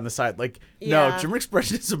stick it on the side. Like, no, Yeah. German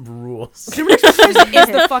expressionism rules. German expressionism is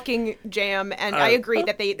the fucking jam, and I agree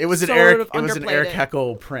that they It was an sort Eric. of It was an underplayed Eric it.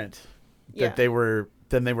 Heckel print that Yeah. they were.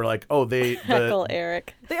 Then they were like, oh, Heckle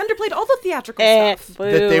Eric. They underplayed all the theatrical stuff.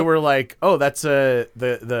 Boo. that they were like, oh, that's it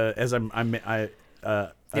It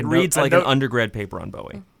reads like an undergrad paper on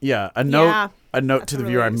Bowie. Yeah, a note. Yeah. A note That's to a the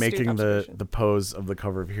really viewer. I'm astute making the observation. pose of the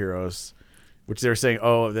cover of Heroes, which they were saying,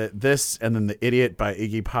 oh, this and then the Idiot by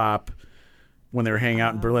Iggy Pop. When they were hanging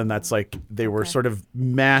out in Berlin, that's like they were sort of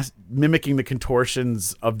mimicking the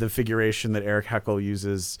contortions of the figuration that Eric Heckel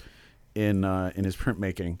uses in his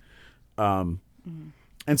printmaking.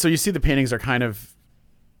 And so you see the paintings are kind of.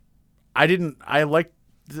 I like.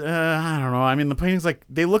 I don't know. I mean, the paintings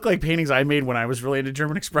they look like paintings I made when I was really into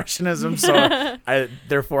German expressionism. So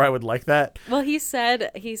therefore I would like that. Well, he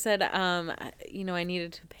said, I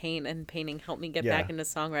needed to paint, and painting helped me get Yeah. back into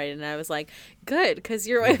songwriting. And I was like, good, because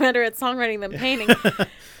you're way better at songwriting than painting.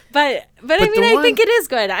 But I mean, I think it is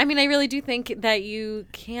good. I mean, I really do think that you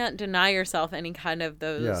can't deny yourself any kind of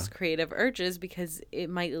those Yeah. creative urges, because it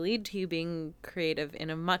might lead to you being creative in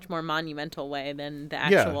a much more monumental way than the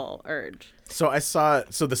actual urge. So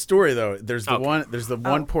the story though, there's the Okay.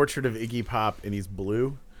 one portrait of Iggy Pop and he's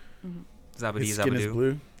blue. Zabadee His skin is Zabadoo.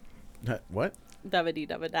 blue. What? Dabba-dee,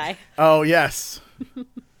 dabba-die. Oh yes.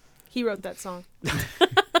 He wrote that song.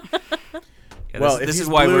 Yeah, Well, if this he's is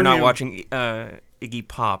why we're blue, not you- watching Iggy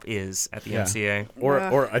Pop is at the Yeah. MCA.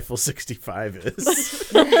 Or Eiffel 65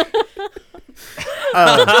 is.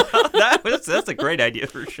 That's a great idea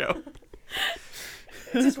for a show.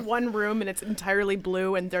 It's just one room and it's entirely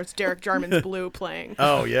blue, and there's Derek Jarman's Blue playing.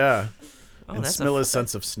 Oh yeah. Oh, And that's Smilla's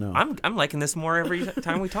Sense of Snow. I'm liking this more every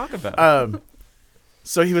time we talk about it.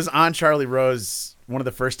 So he was on Charlie Rose. One of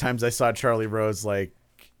the first times I saw Charlie Rose, like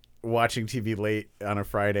watching TV late on a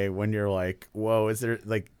Friday, when you're like, "Whoa, is there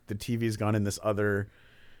like the TV's gone in this other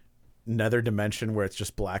nether dimension where it's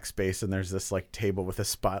just black space and there's this like table with a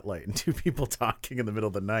spotlight and two people talking in the middle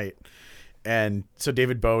of the night. And so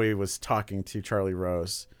David Bowie was talking to Charlie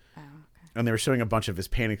Rose. And they were showing a bunch of his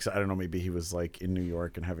paintings. I don't know, maybe he was like in New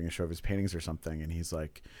York and having a show of his paintings or something. And he's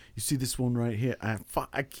like, "You see this one right here?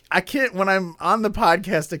 I can't, when I'm on the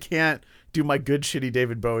podcast, I can't do my good shitty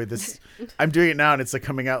David Bowie. I'm doing it now and it's like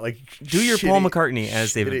coming out like Do your Paul McCartney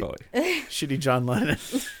as David Bowie. Shitty John Lennon.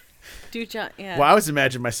 Do John? Yeah. Well, I always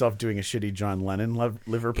imagine myself doing a shitty John Lennon,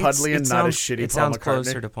 Liverpudlian, not a shitty It Paul sounds McCartney.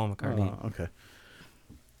 closer to Paul McCartney. Oh, okay.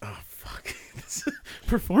 Oh, fuck.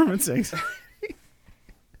 Performance anxiety.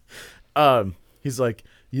 He's like,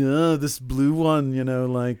 yeah, this blue one,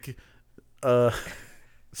 like,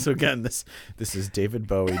 so again, this is David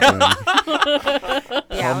Bowie doing Paul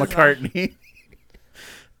McCartney.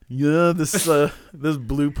 Yeah, this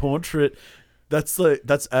blue portrait, that's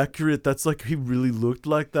accurate. That's like, he really looked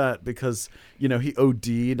like that because, he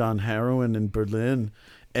OD'd on heroin in Berlin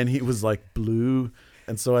and he was like blue.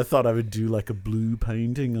 And so I thought I would do like a blue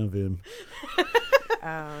painting of him.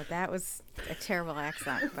 Oh, that was a terrible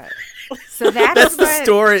accent, but so that's the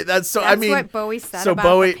story. That's what Bowie said. So about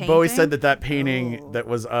Bowie the painting? Bowie said that painting that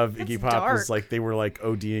was of Iggy Pop dark. was like they were like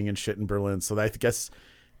ODing and shit in Berlin. So I guess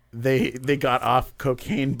they got off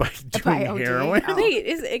cocaine by doing ODing? heroin. Oh. Wait,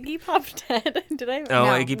 is Iggy Pop dead? Did I? No,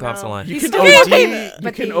 No, Iggy Pop's alive. You He's can still OD. alive. You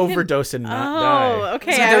But can he- overdose and not Oh, die.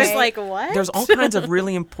 okay. So I was there's- like, what? There's all kinds of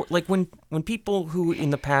really important, like when people who in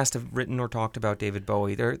the past have written or talked about David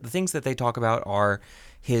Bowie, the things that they talk about are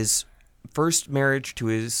his first marriage to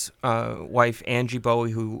his wife Angie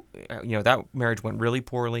Bowie, who that marriage went really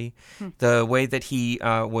poorly. The way that he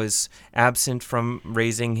was absent from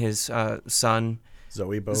raising his son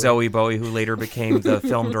Zoe Bowie. who later became the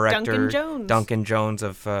film director Duncan Jones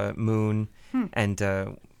of Moon, and I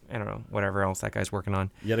don't know, whatever else that guy's working on.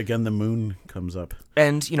 Yet again, the moon comes up.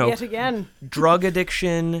 And Yet again. drug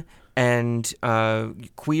addiction and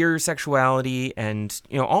queer sexuality and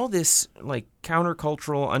all this like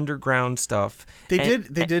countercultural underground stuff. They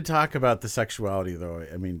did talk about the sexuality though.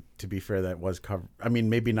 I mean, to be fair, that was covered. I mean,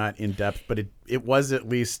 maybe not in depth, but it was at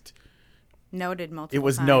least noted multiple. it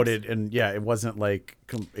was times. noted, and yeah, it wasn't like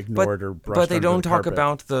ignored or brushed. But they under don't the talk carpet.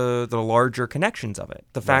 about the larger connections of it.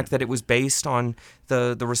 The fact that it was based on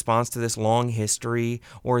the response to this long history,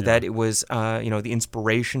 or that it was the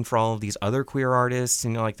inspiration for all of these other queer artists,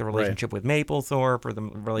 like the relationship with Mapplethorpe or the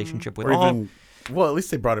relationship with Or all. even, well, at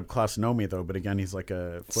least they brought up Klaus Nomi though. But again, he's like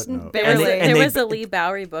a footnote. Barely. there they- was a Lee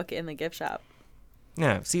Bowery book in the gift shop.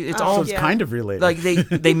 Yeah, see, it's Oh, all So it's yeah. kind of related. like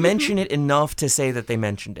they mention it enough to say that they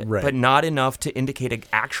mentioned it, Right. but not enough to indicate an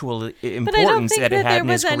actual But I don't importance think that it that had there in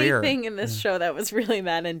his was career. anything in this show that was really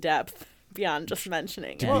that in depth beyond just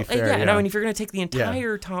mentioning To it. be Well, fair, yeah, and I yeah. mean, if you're going to take the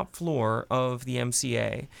entire top floor of the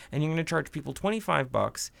MCA and you're going to charge people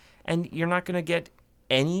 $25, and you're not going to get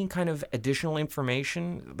any kind of additional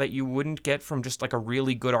information that you wouldn't get from just like a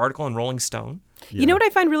really good article in Rolling Stone. You know what I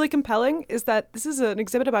find really compelling is that this is an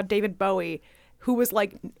exhibit about David Bowie, who was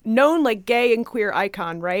like known like gay and queer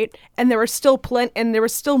icon, right? And there were still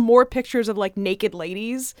more pictures of like naked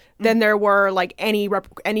ladies than there were like any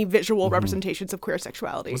visual representations of queer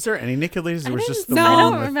sexuality. was there any naked ladies? It was just the No. I one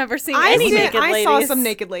don't with- remember seeing I any naked I ladies. saw some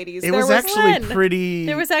naked ladies. It There was actually one. pretty.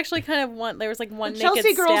 There was actually kind of one. There was like one Chelsea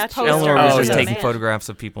naked Girls statue. poster. Eleanor Oh, was just yeah. taking Man. photographs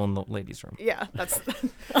of people in the ladies' room. Yeah, that's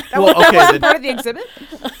Well, okay, that the- part of the exhibit.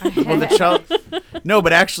 well, the child. No,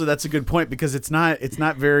 but actually, that's a good point because it's not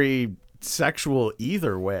very sexual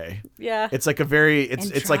either way. Yeah. It's like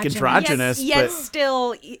it's like androgynous, Yet but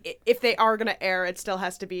still, if they are going to air, it still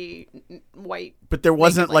has to be white. but there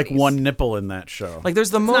wasn't naked like ladies. one nipple in that show. Like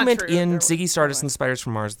there's the not moment true. in There Ziggy Stardust and Spiders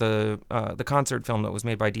from Mars, the concert film that was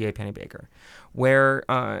made by D.A. Pennebaker, where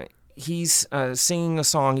he's singing a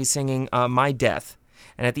song. He's singing "My Death,"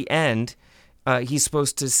 and at the end, he's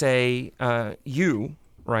supposed to say "you."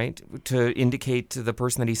 Right, to indicate to the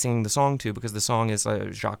person that he's singing the song to, because the song is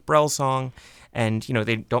a Jacques Brel song, and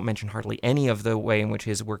they don't mention hardly any of the way in which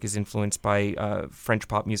his work is influenced by French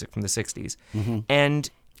pop music from the '60s. And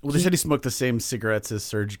Well, they said he smoked the same cigarettes as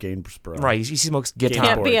Serge Gainsborough. right, he smokes guitar.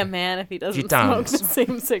 Can't be Board. a man if he doesn't Gitans. smoke the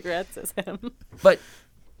same cigarettes as him. But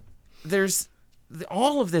there's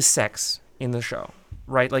all of this sex in the show,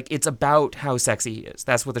 right? Like it's about how sexy he is.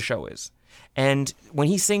 That's what the show is. And when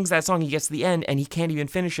he sings that song, he gets to the end and he can't even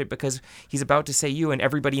finish it because he's about to say you, and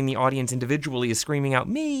everybody in the audience individually is screaming out,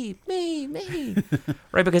 me,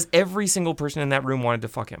 right? Because every single person in that room wanted to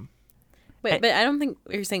fuck him. Wait, but I don't think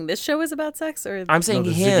you're saying this show is about sex, or I'm saying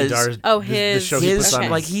the his, Ziggy Dar- Oh, the his- show he his puts on. Okay.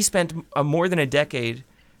 like he spent more than a decade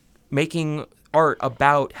making art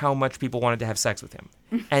about how much people wanted to have sex with him.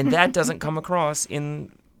 And that doesn't come across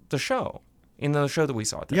in the show. in the show that we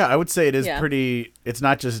saw. Yeah, I would say it is Yeah. pretty. It's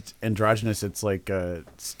not just androgynous. It's like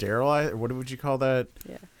sterilized. What would you call that?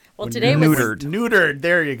 Yeah. Well, When today you- was Neutered. Neutered.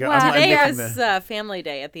 There you go. Well, I'm today making was the- Family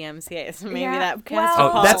Day at the MCA, so maybe Yeah, that casts well- a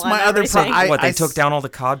Oh, pall that's my on other everything. problem. What, they I took down all the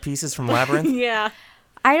cod pieces from Labyrinth? Yeah.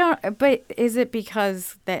 I don't, but is it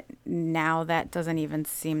because that now that doesn't even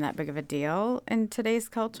seem that big of a deal in today's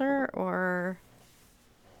culture, or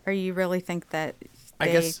you really think that I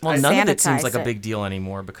they guess- Well, none of it seems sanitized like a it? big deal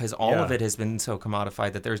anymore because all of Yeah. it has been so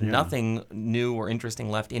commodified that there's Yeah. nothing new or interesting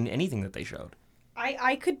left in anything that they showed.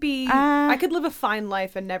 I could be Uh, I could live a fine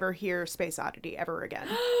life and never hear Space Oddity ever again.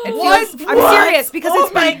 It What? feels, I'm serious because Oh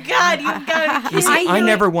it's my been, God, you've got to You see, I hear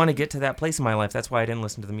never want to get to that place in my life. That's why I didn't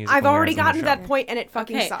listen to the music. I've when we were already in the gotten to show. that point and it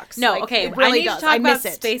fucking Okay. sucks. No, Like, okay. It really I need does. to talk I about miss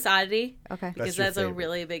it. Space Oddity Okay. because your that's a favorite.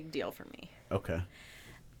 really big deal for me. Okay.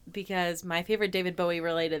 Because my favorite David Bowie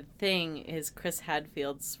related thing is Chris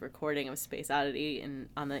Hadfield's recording of Space Oddity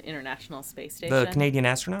on the International Space Station. The Canadian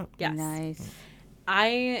astronaut. Yes. Nice.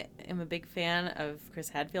 I am a big fan of Chris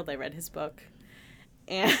Hadfield. I read his book.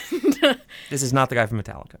 And This is not the guy from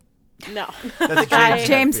Metallica. no. That's guy-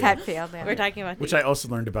 James Hetfield. Hetfield. Yeah. We're talking about Which the- I also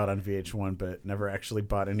learned about on VH1, but never actually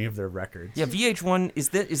bought any of their records. Yeah, VH1 is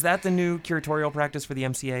that the new curatorial practice for the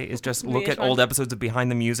MCA? Is just look at VH1? old episodes of Behind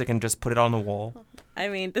the Music and just put it on the wall. I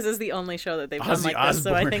mean, this is the only show that they've done Ozzy like this,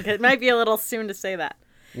 so I Osbourne. think it might be a little soon to say that.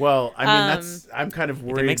 Well, I mean, I'm kind of If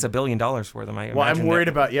worried. it makes $1 billion for them, I well, I'm imagine worried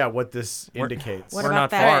that about what this We're- indicates. What we're about not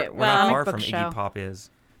that? far. Alright, We're not well- far Comic from book Iggy show. Pop is.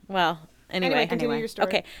 Well, anyway. Continue your story.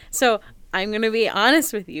 Okay, so I'm going to be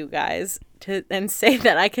honest with you guys and say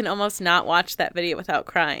that I can almost not watch that video without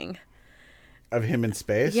crying. Of him in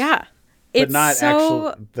space? Yeah. But It's not so,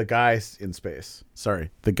 actual the guy in space. Sorry,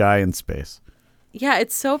 the guy in space. Yeah,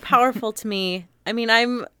 it's so powerful to me. I mean,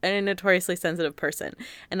 I'm a notoriously sensitive person,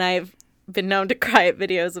 and I've been known to cry at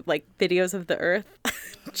videos of the Earth,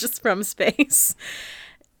 just from space.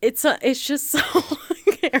 It's just so.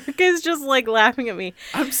 Erica's just like laughing at me.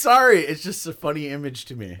 I'm sorry. It's just a funny image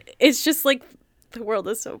to me. It's just like the world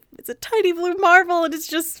is so. It's a tiny blue marble, and it's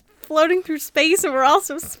just floating through space, and we're all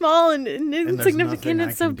so small and there's insignificant. nothing I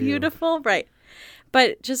It's so can do. beautiful, right?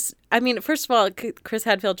 But just, I mean, first of all, Chris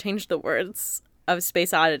Hadfield changed the words of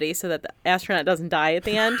Space Oddity so that the astronaut doesn't die at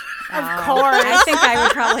the end. Of course. I think I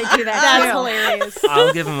would probably do that That's too. hilarious.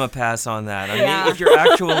 I'll give him a pass on that. I Yeah. mean, if you're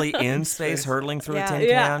actually in space hurtling through Yeah. a tin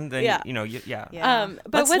Yeah. can, then Yeah. yeah. Yeah.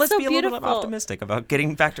 But what's let's so be a beautiful? little bit optimistic about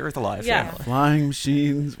getting back to Earth alive. Yeah. Flying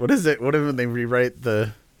machines. What is it? What if they rewrite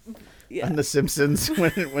the Yeah. on The Simpsons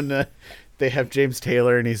when they have James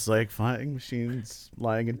Taylor and he's like flying machines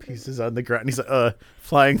lying in pieces on the ground. And he's like,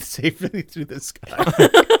 flying safely through the sky.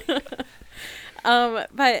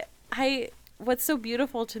 But what's so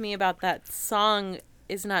beautiful to me about that song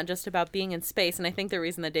is not just about being in space, and I think the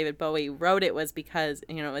reason that David Bowie wrote it was because it's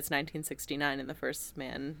 1969 and the first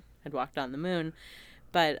man had walked on the moon,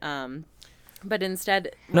 but instead,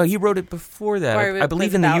 No, he wrote it before that. Or it I believe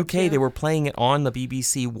was in the about UK to. they were playing it on the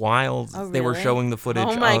BBC while Oh, they were really? showing the footage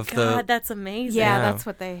oh my of God, the. that's amazing. Yeah, Yeah. that's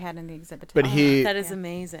what they had in the exhibit. But he That is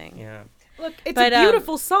amazing. Yeah. Look, it's But, a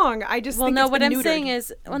beautiful song. I just Well, think no, it's what been I'm neutered. saying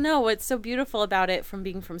is, what's so beautiful about it from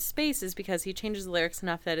being from space is because he changes the lyrics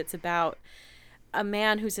enough that it's about a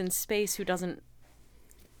man who's in space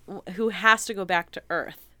who has to go back to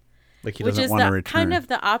Earth. like he Which doesn't is want to the return. kind of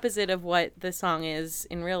the opposite of what the song is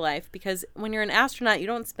in real life, because when you're an astronaut, you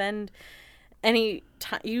don't spend any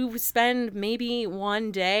time. You spend maybe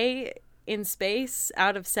one day in space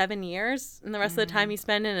out of 7 years, and the rest of the time you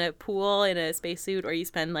spend in a pool in a spacesuit, or you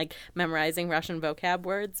spend like memorizing Russian vocab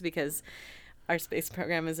words because our space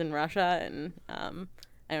program is in Russia, and I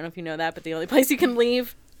don't know if you know that, but the only place you can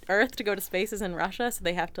leave Earth to go to space is in Russia, so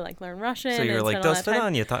they have to like learn Russian. So you're and like, spend all "Do that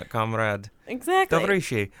time." svidaniya, comrade. Exactly.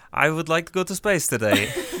 Tavrishi, I would like to go to space today."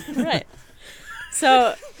 Right.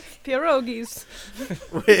 So Pierogies.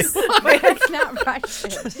 Wait, It's not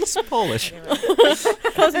Russian. It's Polish.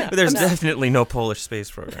 There's definitely no Polish space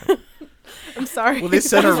program. I'm sorry. well, they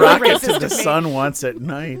sent a That was really rocket to racist the of me. sun once at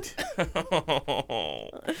night.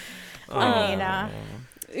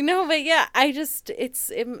 No, but yeah,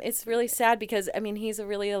 it's really sad because I mean he's a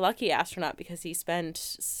really lucky astronaut because he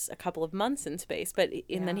spent a couple of months in space,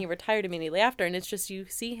 and then he retired immediately after, and it's just you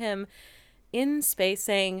see him in space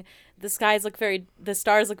saying the stars look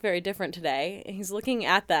very different today. And he's looking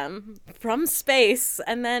at them from space,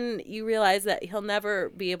 and then you realize that he'll never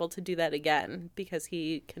be able to do that again because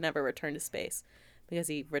he can never return to space. because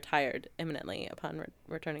he retired imminently upon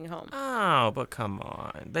returning home. Oh, but come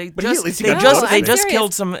on! They But at least he they got just to they go to just space.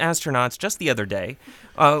 killed some astronauts just the other day.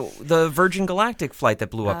 The Virgin Galactic flight that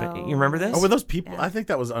blew up. You remember this? Oh, were those people? I think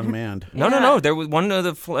that was unmanned. No. There was one of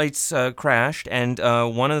the flights crashed, and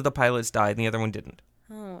one of the pilots died, and the other one didn't.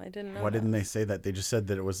 Oh, I didn't know. Why didn't they say that? They just said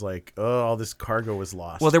that it was like, oh, all this cargo was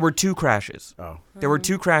lost. Well, there were 2 crashes. Oh. There were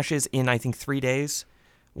 2 crashes in, I think, 3 days.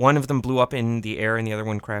 One of them blew up in the air, and the other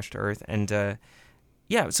one crashed to Earth. And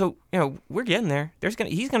yeah, so we're getting there.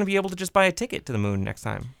 He's gonna be able to just buy a ticket to the moon next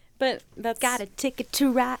time. But that's Got a ticket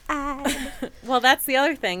to ride. well, that's the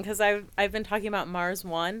other thing because I've been talking about Mars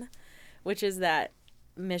One, which is that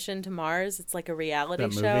mission to Mars. It's like a reality That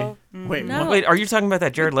movie? show. Wait, No. Wait, are you talking about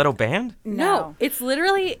that Jared Leto band? No, it's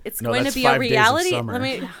literally No, going to that's be 5 a Days of reality. Summer.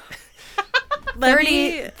 Let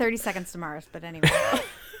me 30 seconds to Mars, but anyway.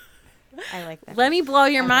 I like that. let me blow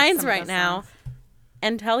your I like minds some of right those now songs.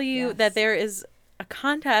 and tell you Yes. that there is a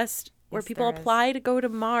contest where Yes, people there is. apply to go to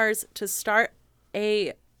Mars to start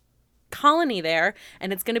a colony there,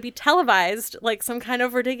 and it's going to be televised like some kind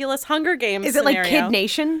of ridiculous Hunger Games. Is it like scenario. Kid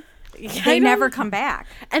Nation? Yeah, They I never don't- come back.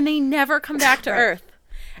 and they never come back to Earth.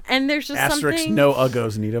 And there's just asterisk, something. no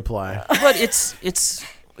uggos need apply. But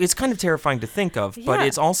it's kind of terrifying to think of, but Yeah.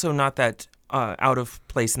 it's also not that out of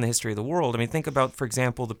place in the history of the world. I mean, think about, for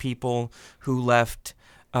example, the people who left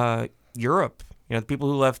Europe. The people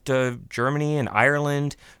who left Germany and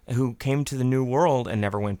Ireland, who came to the New World and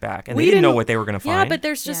never went back, and We they didn't know didn't- what they were going to Yeah, find. but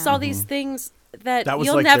there's just Yeah. all these things that, That was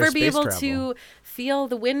you'll like their never be space able travel. to feel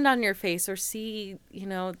the wind on your face or see, the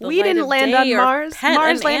We light didn't of land day on or Mars. pet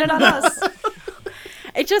Mars an landed on animal. us.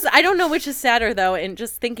 It just, I don't know which is sadder though, and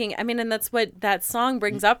just thinking, I mean, and that's what that song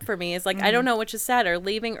brings up for me is like, I don't know which is sadder,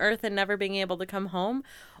 leaving Earth and never being able to come home,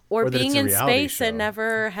 or Or that being it's a in reality space and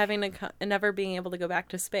show. never being able to go back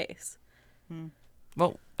to space.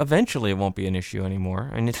 Well, eventually it won't be an issue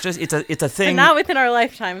anymore, and it's a But thing. not within our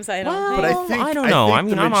lifetimes, I don't Well, think. But I think I don't know. think I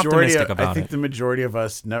mean, the I'm majority optimistic of, about I think it. the majority of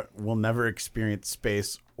us will never experience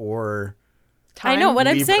space or. I know what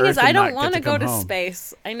I'm leave saying is Earth I and don't not want get to go come to home.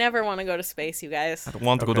 space. I never want to go to space, you guys. I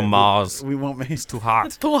want to go Okay, to Mars. We won't make It's too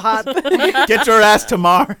hot. Too hot. get your ass to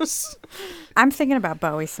Mars. I'm thinking about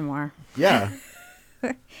Bowie some more. Yeah.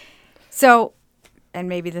 So, and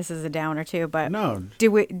maybe this is a downer too, but No.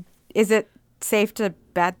 is it safe to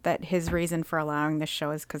bet that his reason for allowing this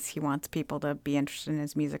show is because he wants people to be interested in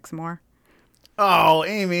his music some more? Oh,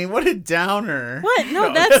 Amy, what a downer. What?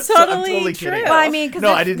 No, that's totally I'm true. kidding. Well, I mean, because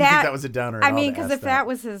No, I didn't think that was a downer at I all mean, to because ask if that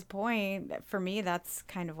was his point, for me, that's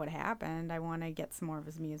kind of what happened. I want to get some more of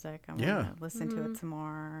his music. I want Yeah. to listen to it some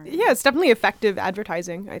more. Yeah, it's definitely effective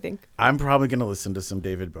advertising, I think. I'm probably going to listen to some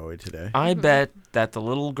David Bowie today. I bet that the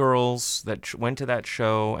little girls that went to that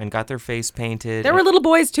show and got their face painted. There were little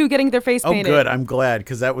boys too getting their face Oh, painted. good. I'm glad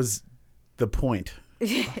because that was the point,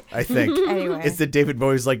 I think. Anyway. It's that David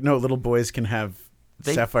Bowie's like, no, little boys can have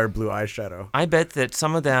They- sapphire blue eyeshadow. I bet that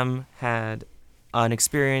some of them had an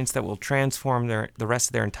experience that will transform the rest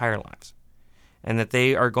of their entire lives, and that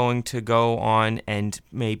they are going to go on and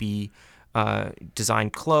maybe design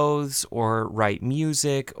clothes or write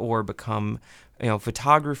music or become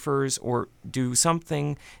photographers or do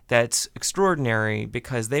something that's extraordinary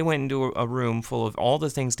because they went into a room full of all the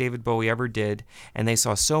things David Bowie ever did, and they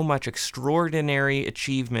saw so much extraordinary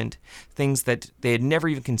achievement, things that they had never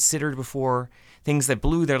even considered before, things that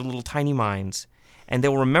blew their little tiny minds, and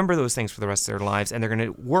they'll remember those things for the rest of their lives, and they're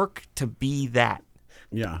going to work to be that.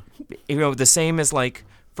 Yeah. The same as, like,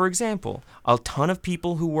 for example, a ton of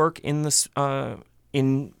people who work in this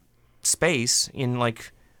in space, in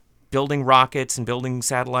like building rockets and building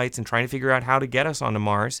satellites and trying to figure out how to get us onto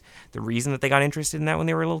Mars. The reason that they got interested in that when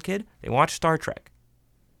they were a little kid, they watched Star Trek,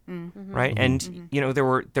 right? And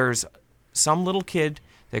there's some little kid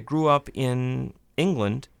that grew up in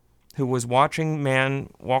England who was watching man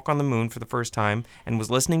walk on the moon for the first time and was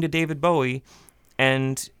listening to David Bowie,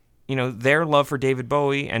 and their love for David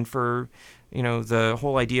Bowie and for the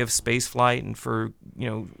whole idea of space flight and for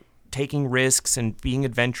taking risks and being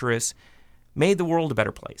adventurous made the world a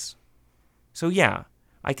better place. So yeah,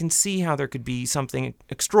 I can see how there could be something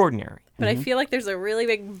extraordinary. But I feel like there's a really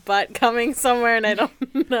big butt coming somewhere, and I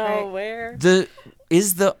don't know where.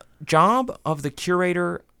 Is the job of the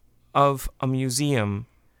curator of a museum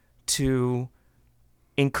to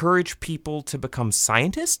encourage people to become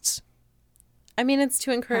scientists? I mean, it's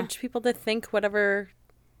to encourage people to think whatever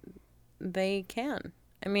they can.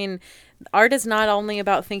 I mean, art is not only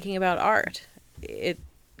about thinking about art. It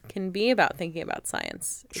can be about thinking about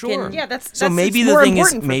science. It Sure. can- Yeah, that's So it's maybe the more thing is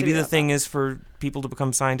important for maybe doing the that. thing is for people to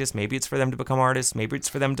become scientists, maybe it's for them to become artists, maybe it's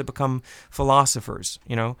for them to become philosophers,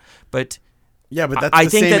 But Yeah, but that's I the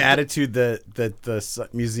think same that attitude that the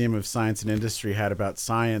Museum of Science and Industry had about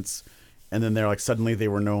science, and then they're like suddenly they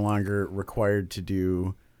were no longer required to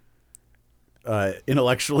do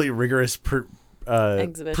intellectually rigorous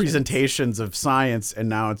Exhibitions. presentations of science, and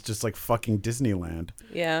now it's just like fucking Disneyland.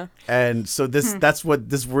 Yeah. And so that's what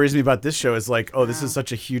this worries me about this show is like, oh, this is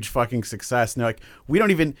such a huge fucking success. And they're like, we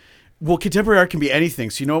don't even. Well, contemporary art can be anything.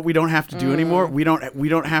 So you know what we don't have to do anymore? We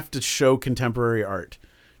don't have to show contemporary art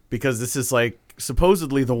because this is like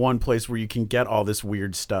supposedly the one place where you can get all this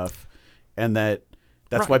weird stuff, and that's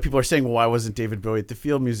Right. why people are saying, well, why wasn't David Bowie at the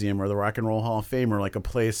Field Museum or the Rock and Roll Hall of Fame or like a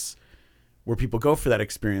place where people go for that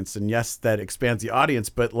experience? And yes, that expands the audience,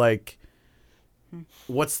 but like,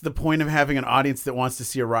 what's the point of having an audience that wants to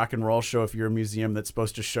see a rock and roll show if you're a museum that's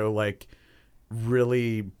supposed to show like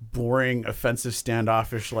really boring, offensive,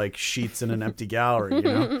 standoffish like sheets in an empty gallery, you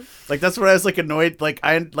know? Like that's what I was like annoyed.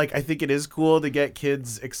 I think it is cool to get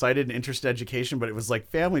kids excited and interested in education, but it was like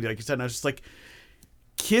family, like you said, and I was just like,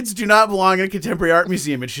 kids do not belong in a contemporary art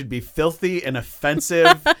museum. It should be filthy and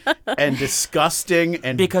offensive and disgusting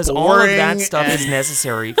and because boring all of that stuff and- is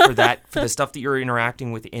necessary for the stuff that you're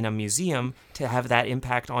interacting with in a museum to have that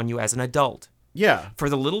impact on you as an adult. Yeah. For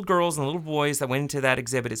the little girls and little boys that went into that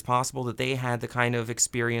exhibit, it's possible that they had the kind of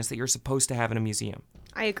experience that you're supposed to have in a museum.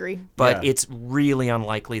 I agree. But Yeah. it's really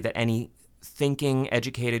unlikely that any thinking,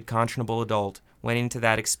 educated, conscionable adult went into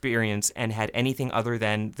that experience and had anything other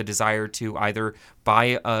than the desire to either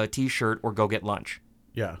buy a T-shirt or go get lunch.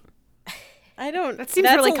 Yeah. I don't. That seems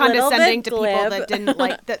that's really a little condescending bit to people glib. that didn't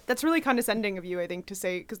like that. That's really condescending of you, I think, to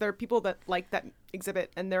say, because there are people that like that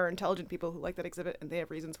exhibit, and there are intelligent people who like that exhibit, and they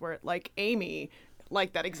have reasons for it. Like Amy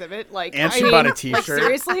liked that exhibit. Like, And I she mean, bought a like, T-shirt.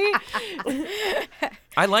 seriously?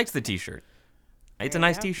 I liked the T-shirt. It's a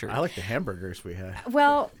nice T-shirt. I like the hamburgers we had.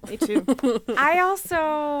 Well, Me too. I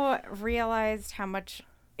also realized how much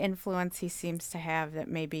influence he seems to have that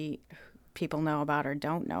maybe people know about or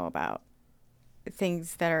don't know about.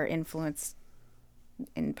 Things that are influenced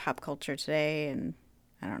in pop culture today, and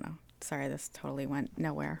I don't know. Sorry, this totally went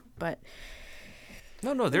nowhere, but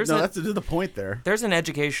No, That's the point there. there's an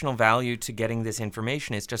educational value to getting this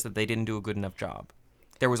information. It's just that they didn't do a good enough job.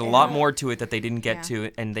 There was a lot more to it that they didn't get Yeah.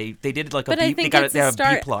 to, and they did like a But B. I They think got it's they a have a B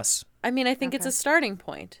start- plus. I mean, I think it's a Okay. starting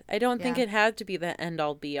point. I don't think Yeah. it had to be the end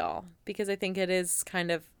all be all because I think it is kind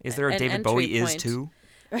of. Is there a an David entry Bowie is point. too?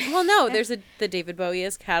 Well, no, there's the David Bowie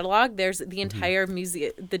is catalog. There's the entire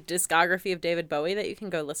music, the discography of David Bowie that you can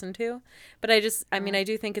go listen to. But I mean, I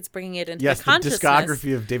do think it's bringing it into Yes, the the consciousness.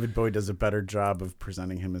 discography of David Bowie does a better job of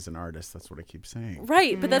presenting him as an artist. That's what I keep saying.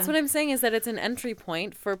 Right, but that's what I'm saying is that it's an entry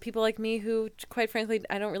point for people like me who, quite frankly,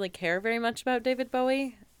 I don't really care very much about David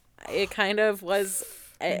Bowie. It kind of was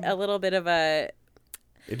a little bit of a,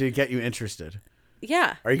 It did get you interested.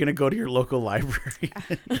 yeah. Are you going to go to your local library?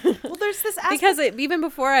 Well, there's this aspect. Because even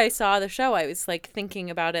before I saw the show, I was like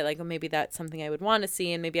thinking about it, like, oh, maybe that's something I would want to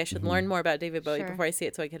see, and maybe I should learn more about David Bowie Sure. before I see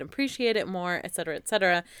it, so I could appreciate it more, et cetera, et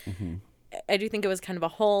cetera. I do think it was kind of a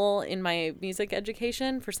hole in my music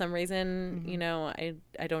education for some reason. You know,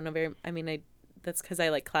 I don't know very. I mean, that's because I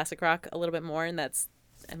like classic rock a little bit more, and that's,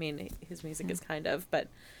 I mean, his music is kind of, but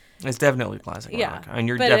It's definitely classic Yeah, rock, and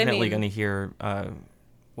you're but I definitely mean- going to hear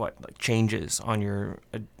like changes on your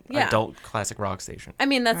Yeah. adult classic rock station. I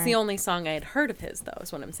mean, that's the Right. only song I had heard of his, though,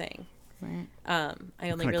 is what I'm saying. right. I What only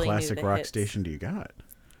kind of really classic knew the rock hits. station do you got?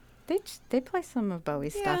 They play some of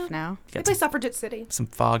Bowie's Yeah. stuff now. They Got play some, Suffragette City. some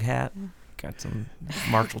Foghat, got some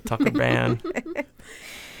Marshall Tucker band, But it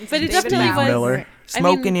David definitely Bowie. was. Miller.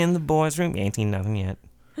 smoking in the boys' room. Ain't seen nothing yet.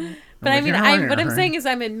 But I mean, what I'm saying is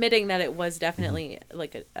I'm admitting that it was definitely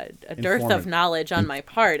like a dearth of Informative. knowledge on my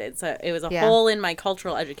part. It was a Yeah. hole in my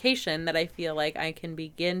cultural education that I feel like I can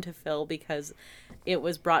begin to fill because it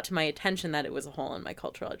was brought to my attention that it was a hole in my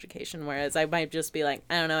cultural education. Whereas I might just be like,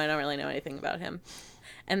 I don't know, I don't really know anything about him,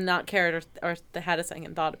 and not cared or had a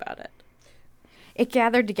second thought about it. It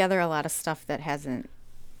gathered together a lot of stuff that hasn't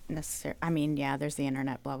necessarily. I mean, yeah, there's the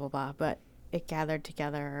internet, blah blah blah, but it gathered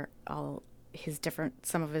together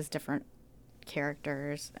some of his different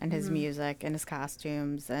characters and his music and his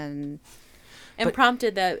costumes and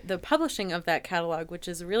Prompted the publishing of that catalog, which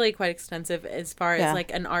is really quite extensive as far as Yeah.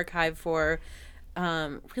 like an archive for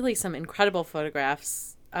really some incredible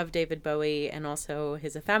photographs of David Bowie and also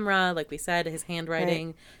his ephemera, like we said, his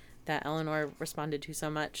handwriting that Eleanor responded to so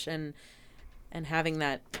much, and having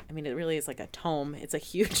that, I mean, it really is like a tome. It's a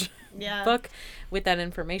huge book with that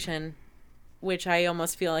information, which I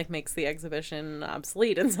almost feel like makes the exhibition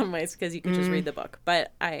obsolete in some ways because you could just read the book.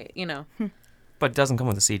 But But it doesn't come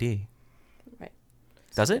with a CD. right.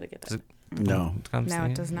 Does Gotta it? get Does that. No. come No,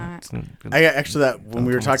 CD? it does not. It's not- I actually that when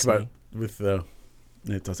we were Don't come talking with about with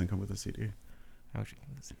the, it doesn't come with a CD. How would you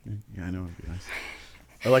give this? Yeah, I know it'd be nice.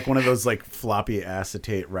 Or like one of those like floppy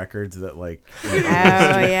acetate records that like Oh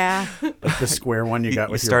yeah. like the square one you got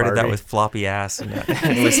You with started your that Barbie. with floppy ass, and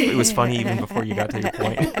it was funny even before you got to your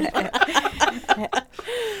point.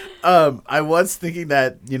 I was thinking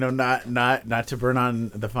that, you know, not to burn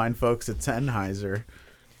on the fine folks at Sennheiser.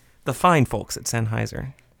 The fine folks at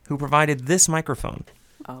Sennheiser, who provided this microphone.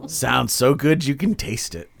 Oh. Sounds so good you can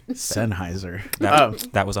taste it. Sennheiser.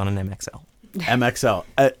 That was on an MXL. MXL.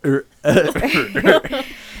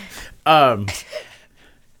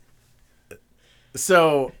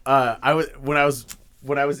 So I was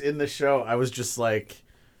when I was in the show, I was just like,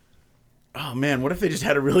 oh man, what if they just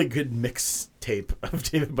had a really good mixtape of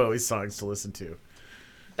David Bowie songs to listen to?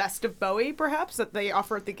 Best of Bowie, perhaps, that they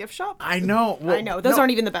offer at the gift shop. I know. Well, I know. Those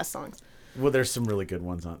aren't even the best songs. Well, there's some really good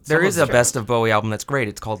ones on. There is a best. best of Bowie album that's great.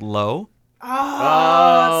 It's called Low.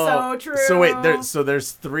 Oh, so true. So wait,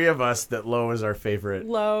 there's three of us that Low is our favorite.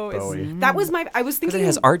 Low Bowie. is that was my. I was Because thinking it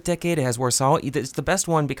has Art Decade, it has Warsaw. It's the best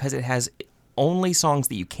one because it has only songs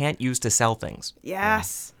that you can't use to sell things.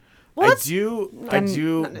 Yes. Well, I let's- do, not but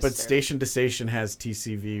necessarily. Station to Station has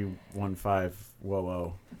TCV 15.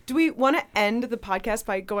 Whoa. Do we want to end the podcast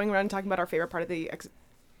by going around and talking about our favorite part of the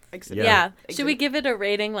exhibit? Yeah. Yeah. Should we give it a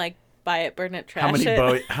rating like buy it, burn it, trash How many it?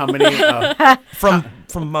 Bowie? How many?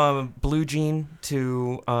 From Blue Jean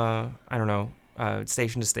to I don't know,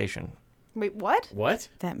 Station to Station. Wait, what? What?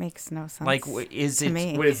 That makes no sense. Like, is to it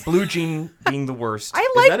me. with Blue Jean being the worst? I Is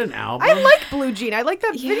like. that an album? I like Blue Jean. I like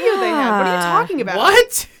that video they had. What are you Yeah. talking about?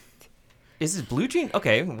 What? Is it Blue Jean?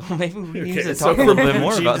 Okay, well maybe we need Okay, to so talk a little bit from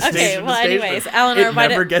more Jean about to this. Okay, Station to well, Station, anyways, Eleanor, it why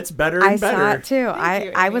never don't- gets better I and better. saw it too. Thank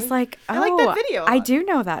you, I was Amy. like, oh, I like that video a I lot. do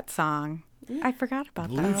know that song. I forgot about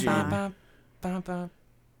Blue that Jean. song. Ba, ba, ba.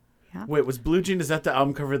 Wait, was Blue Jean? Is that the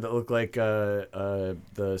album cover that looked like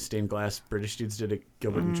the stained glass British dudes did at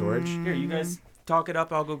Gilbert and George? Here, you guys talk it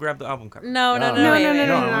up. I'll go grab the album cover. No, No, wait, no, wait, no, wait.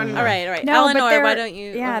 no, All right. No, but Eleanor, there- why don't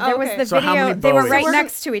you? Yeah, Oh, there okay. was the So how video. many They were Bowies? right So we're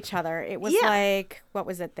next to each other. It was Yeah. like, what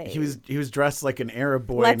was it? He was dressed like an Arab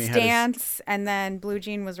boy. and Let's he had his- Dance, and then Blue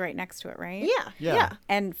Jean was right next to it, right? Yeah.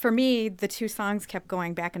 And for me, the two songs kept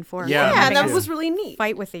going back and forth. Yeah. and Yeah, having that a was really neat.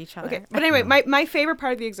 fight with each other. Okay, but anyway, my favorite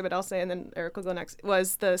part of the exhibit, I'll say, and then Eric will go next,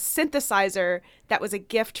 was the synthesizer that was a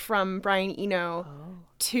gift from Brian Eno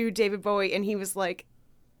to David Bowie, and he was like,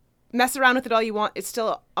 mess around with it all you want, it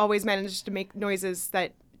still always manages to make noises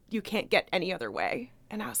that you can't get any other way.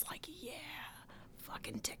 And I was like, yeah,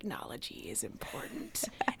 fucking technology is important,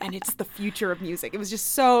 and it's the future of music. It was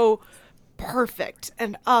just so perfect,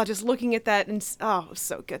 and just looking at that, and it was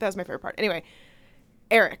so good. That was my favorite part. Anyway,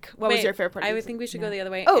 Eric, what was Wait, your favorite part? of I the would think we should go the other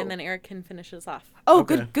way, Oh. and then Eric can finish us off. Oh,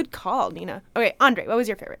 Okay. good call, Nina. Okay, Andre, what was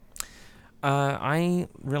your favorite? I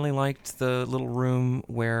really liked the little room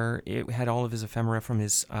where it had all of his ephemera from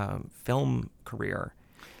his film career.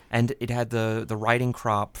 And it had the writing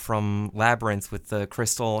crop from Labyrinth with the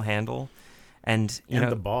crystal handle. And, you and know,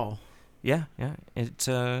 the ball. yeah. It,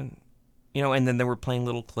 you know, and then they were playing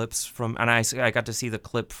little clips from, and I got to see the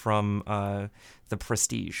clip from The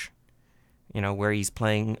Prestige, you know, where he's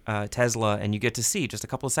playing Tesla, and you get to see just a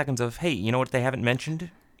couple of seconds of, hey, you know what they haven't mentioned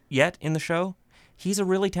yet in the show? He's a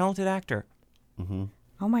really talented actor.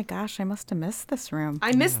 Oh my gosh, I must have missed this room.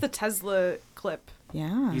 I missed the Tesla clip.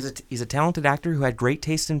 Yeah. He's a talented actor who had great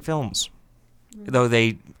taste in films, though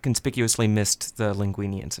they conspicuously missed the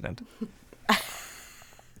Linguini incident.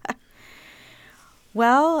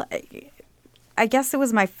 Well, I guess it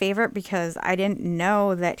was my favorite because I didn't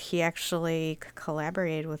know that he actually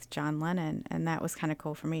collaborated with John Lennon, and that was kind of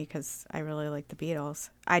cool for me because I really like the Beatles.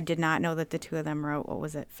 I did not know that the two of them wrote, what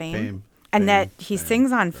was it, Fame? Fame. And Fame. that he Fame.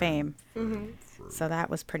 sings on Fame. Mm-hmm. So that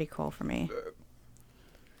was pretty cool for me.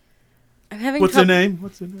 I'm having What's trouble. the name?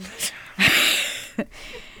 What's the name?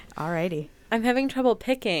 Alrighty. I'm having trouble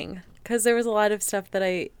picking because there was a lot of stuff that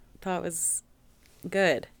I thought was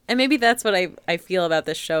good. And maybe that's what I feel about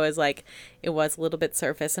this show is like it was a little bit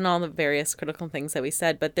surface and all the various critical things that we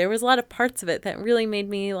said, but there was a lot of parts of it that really made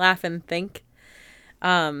me laugh and think.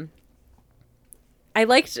 I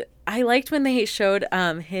liked when they showed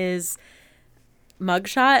his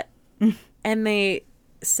mugshot and they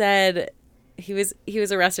said he was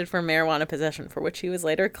arrested for marijuana possession, for which he was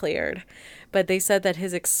later cleared. But they said that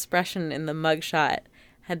his expression in the mugshot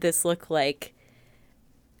had this look like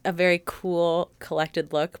a very cool,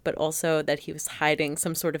 collected look, but also that he was hiding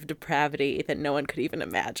some sort of depravity that no one could even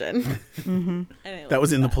imagine. Mm-hmm. And I That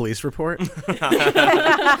was in the police report.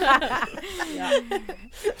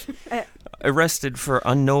 Arrested for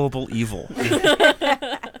unknowable evil.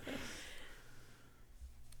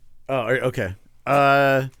 Oh, okay.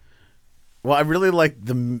 Well, I really like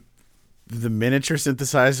the the miniature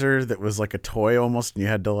synthesizer that was like a toy almost, and you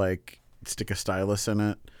had to like stick a stylus in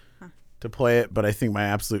it to play it. But I think my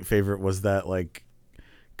absolute favorite was that like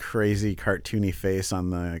crazy cartoony face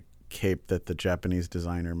on the cape that the Japanese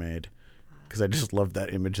designer made, because I just loved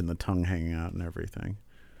that image and the tongue hanging out and everything.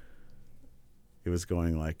 It was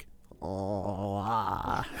going like,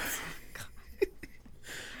 oh.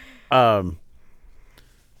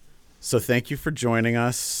 So thank you for joining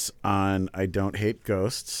us on I Don't Hate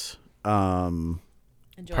Ghosts. Enjoy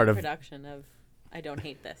part the of- production of I Don't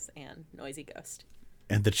Hate This and Noisy Ghost.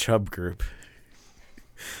 And the Chubb Group.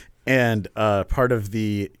 And part of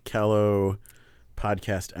the Callow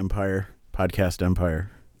Podcast Empire.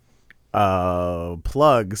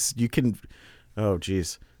 Plugs. You can... Oh,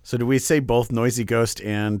 geez. So do we say both Noisy Ghost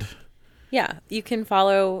and... Yeah, you can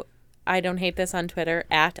follow I Don't Hate This on Twitter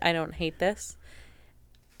at I Don't Hate This.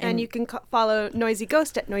 And you can follow Noisy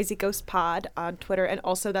Ghost at Noisy Ghost Pod on Twitter, and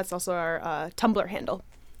also that's also our Tumblr handle.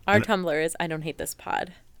 Our Tumblr is I Don't Hate This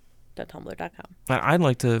Pod.tumblr.com. I'd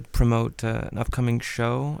like to promote an upcoming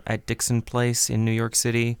show at Dixon Place in New York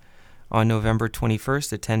City on November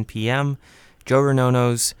 21st at 10 p.m. Joe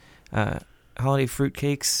Renono's holiday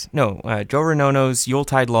fruitcakes. No, Joe Renono's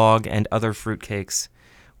Yuletide Log and Other Fruitcakes,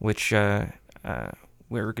 which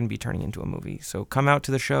we're going to be turning into a movie. So come out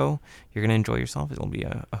to the show. You're going to enjoy yourself. It'll be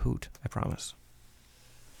a hoot, I promise.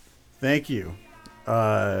 Thank you.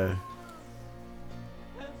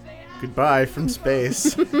 Goodbye from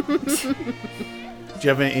space. Do you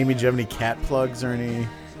have any cat plugs or any?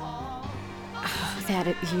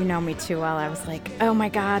 You know me too well. I was like, oh my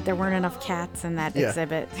God, there weren't enough cats in that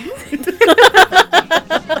exhibit.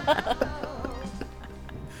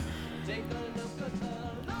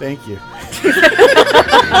 Thank you.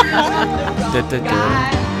 Da, da,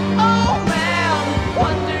 da.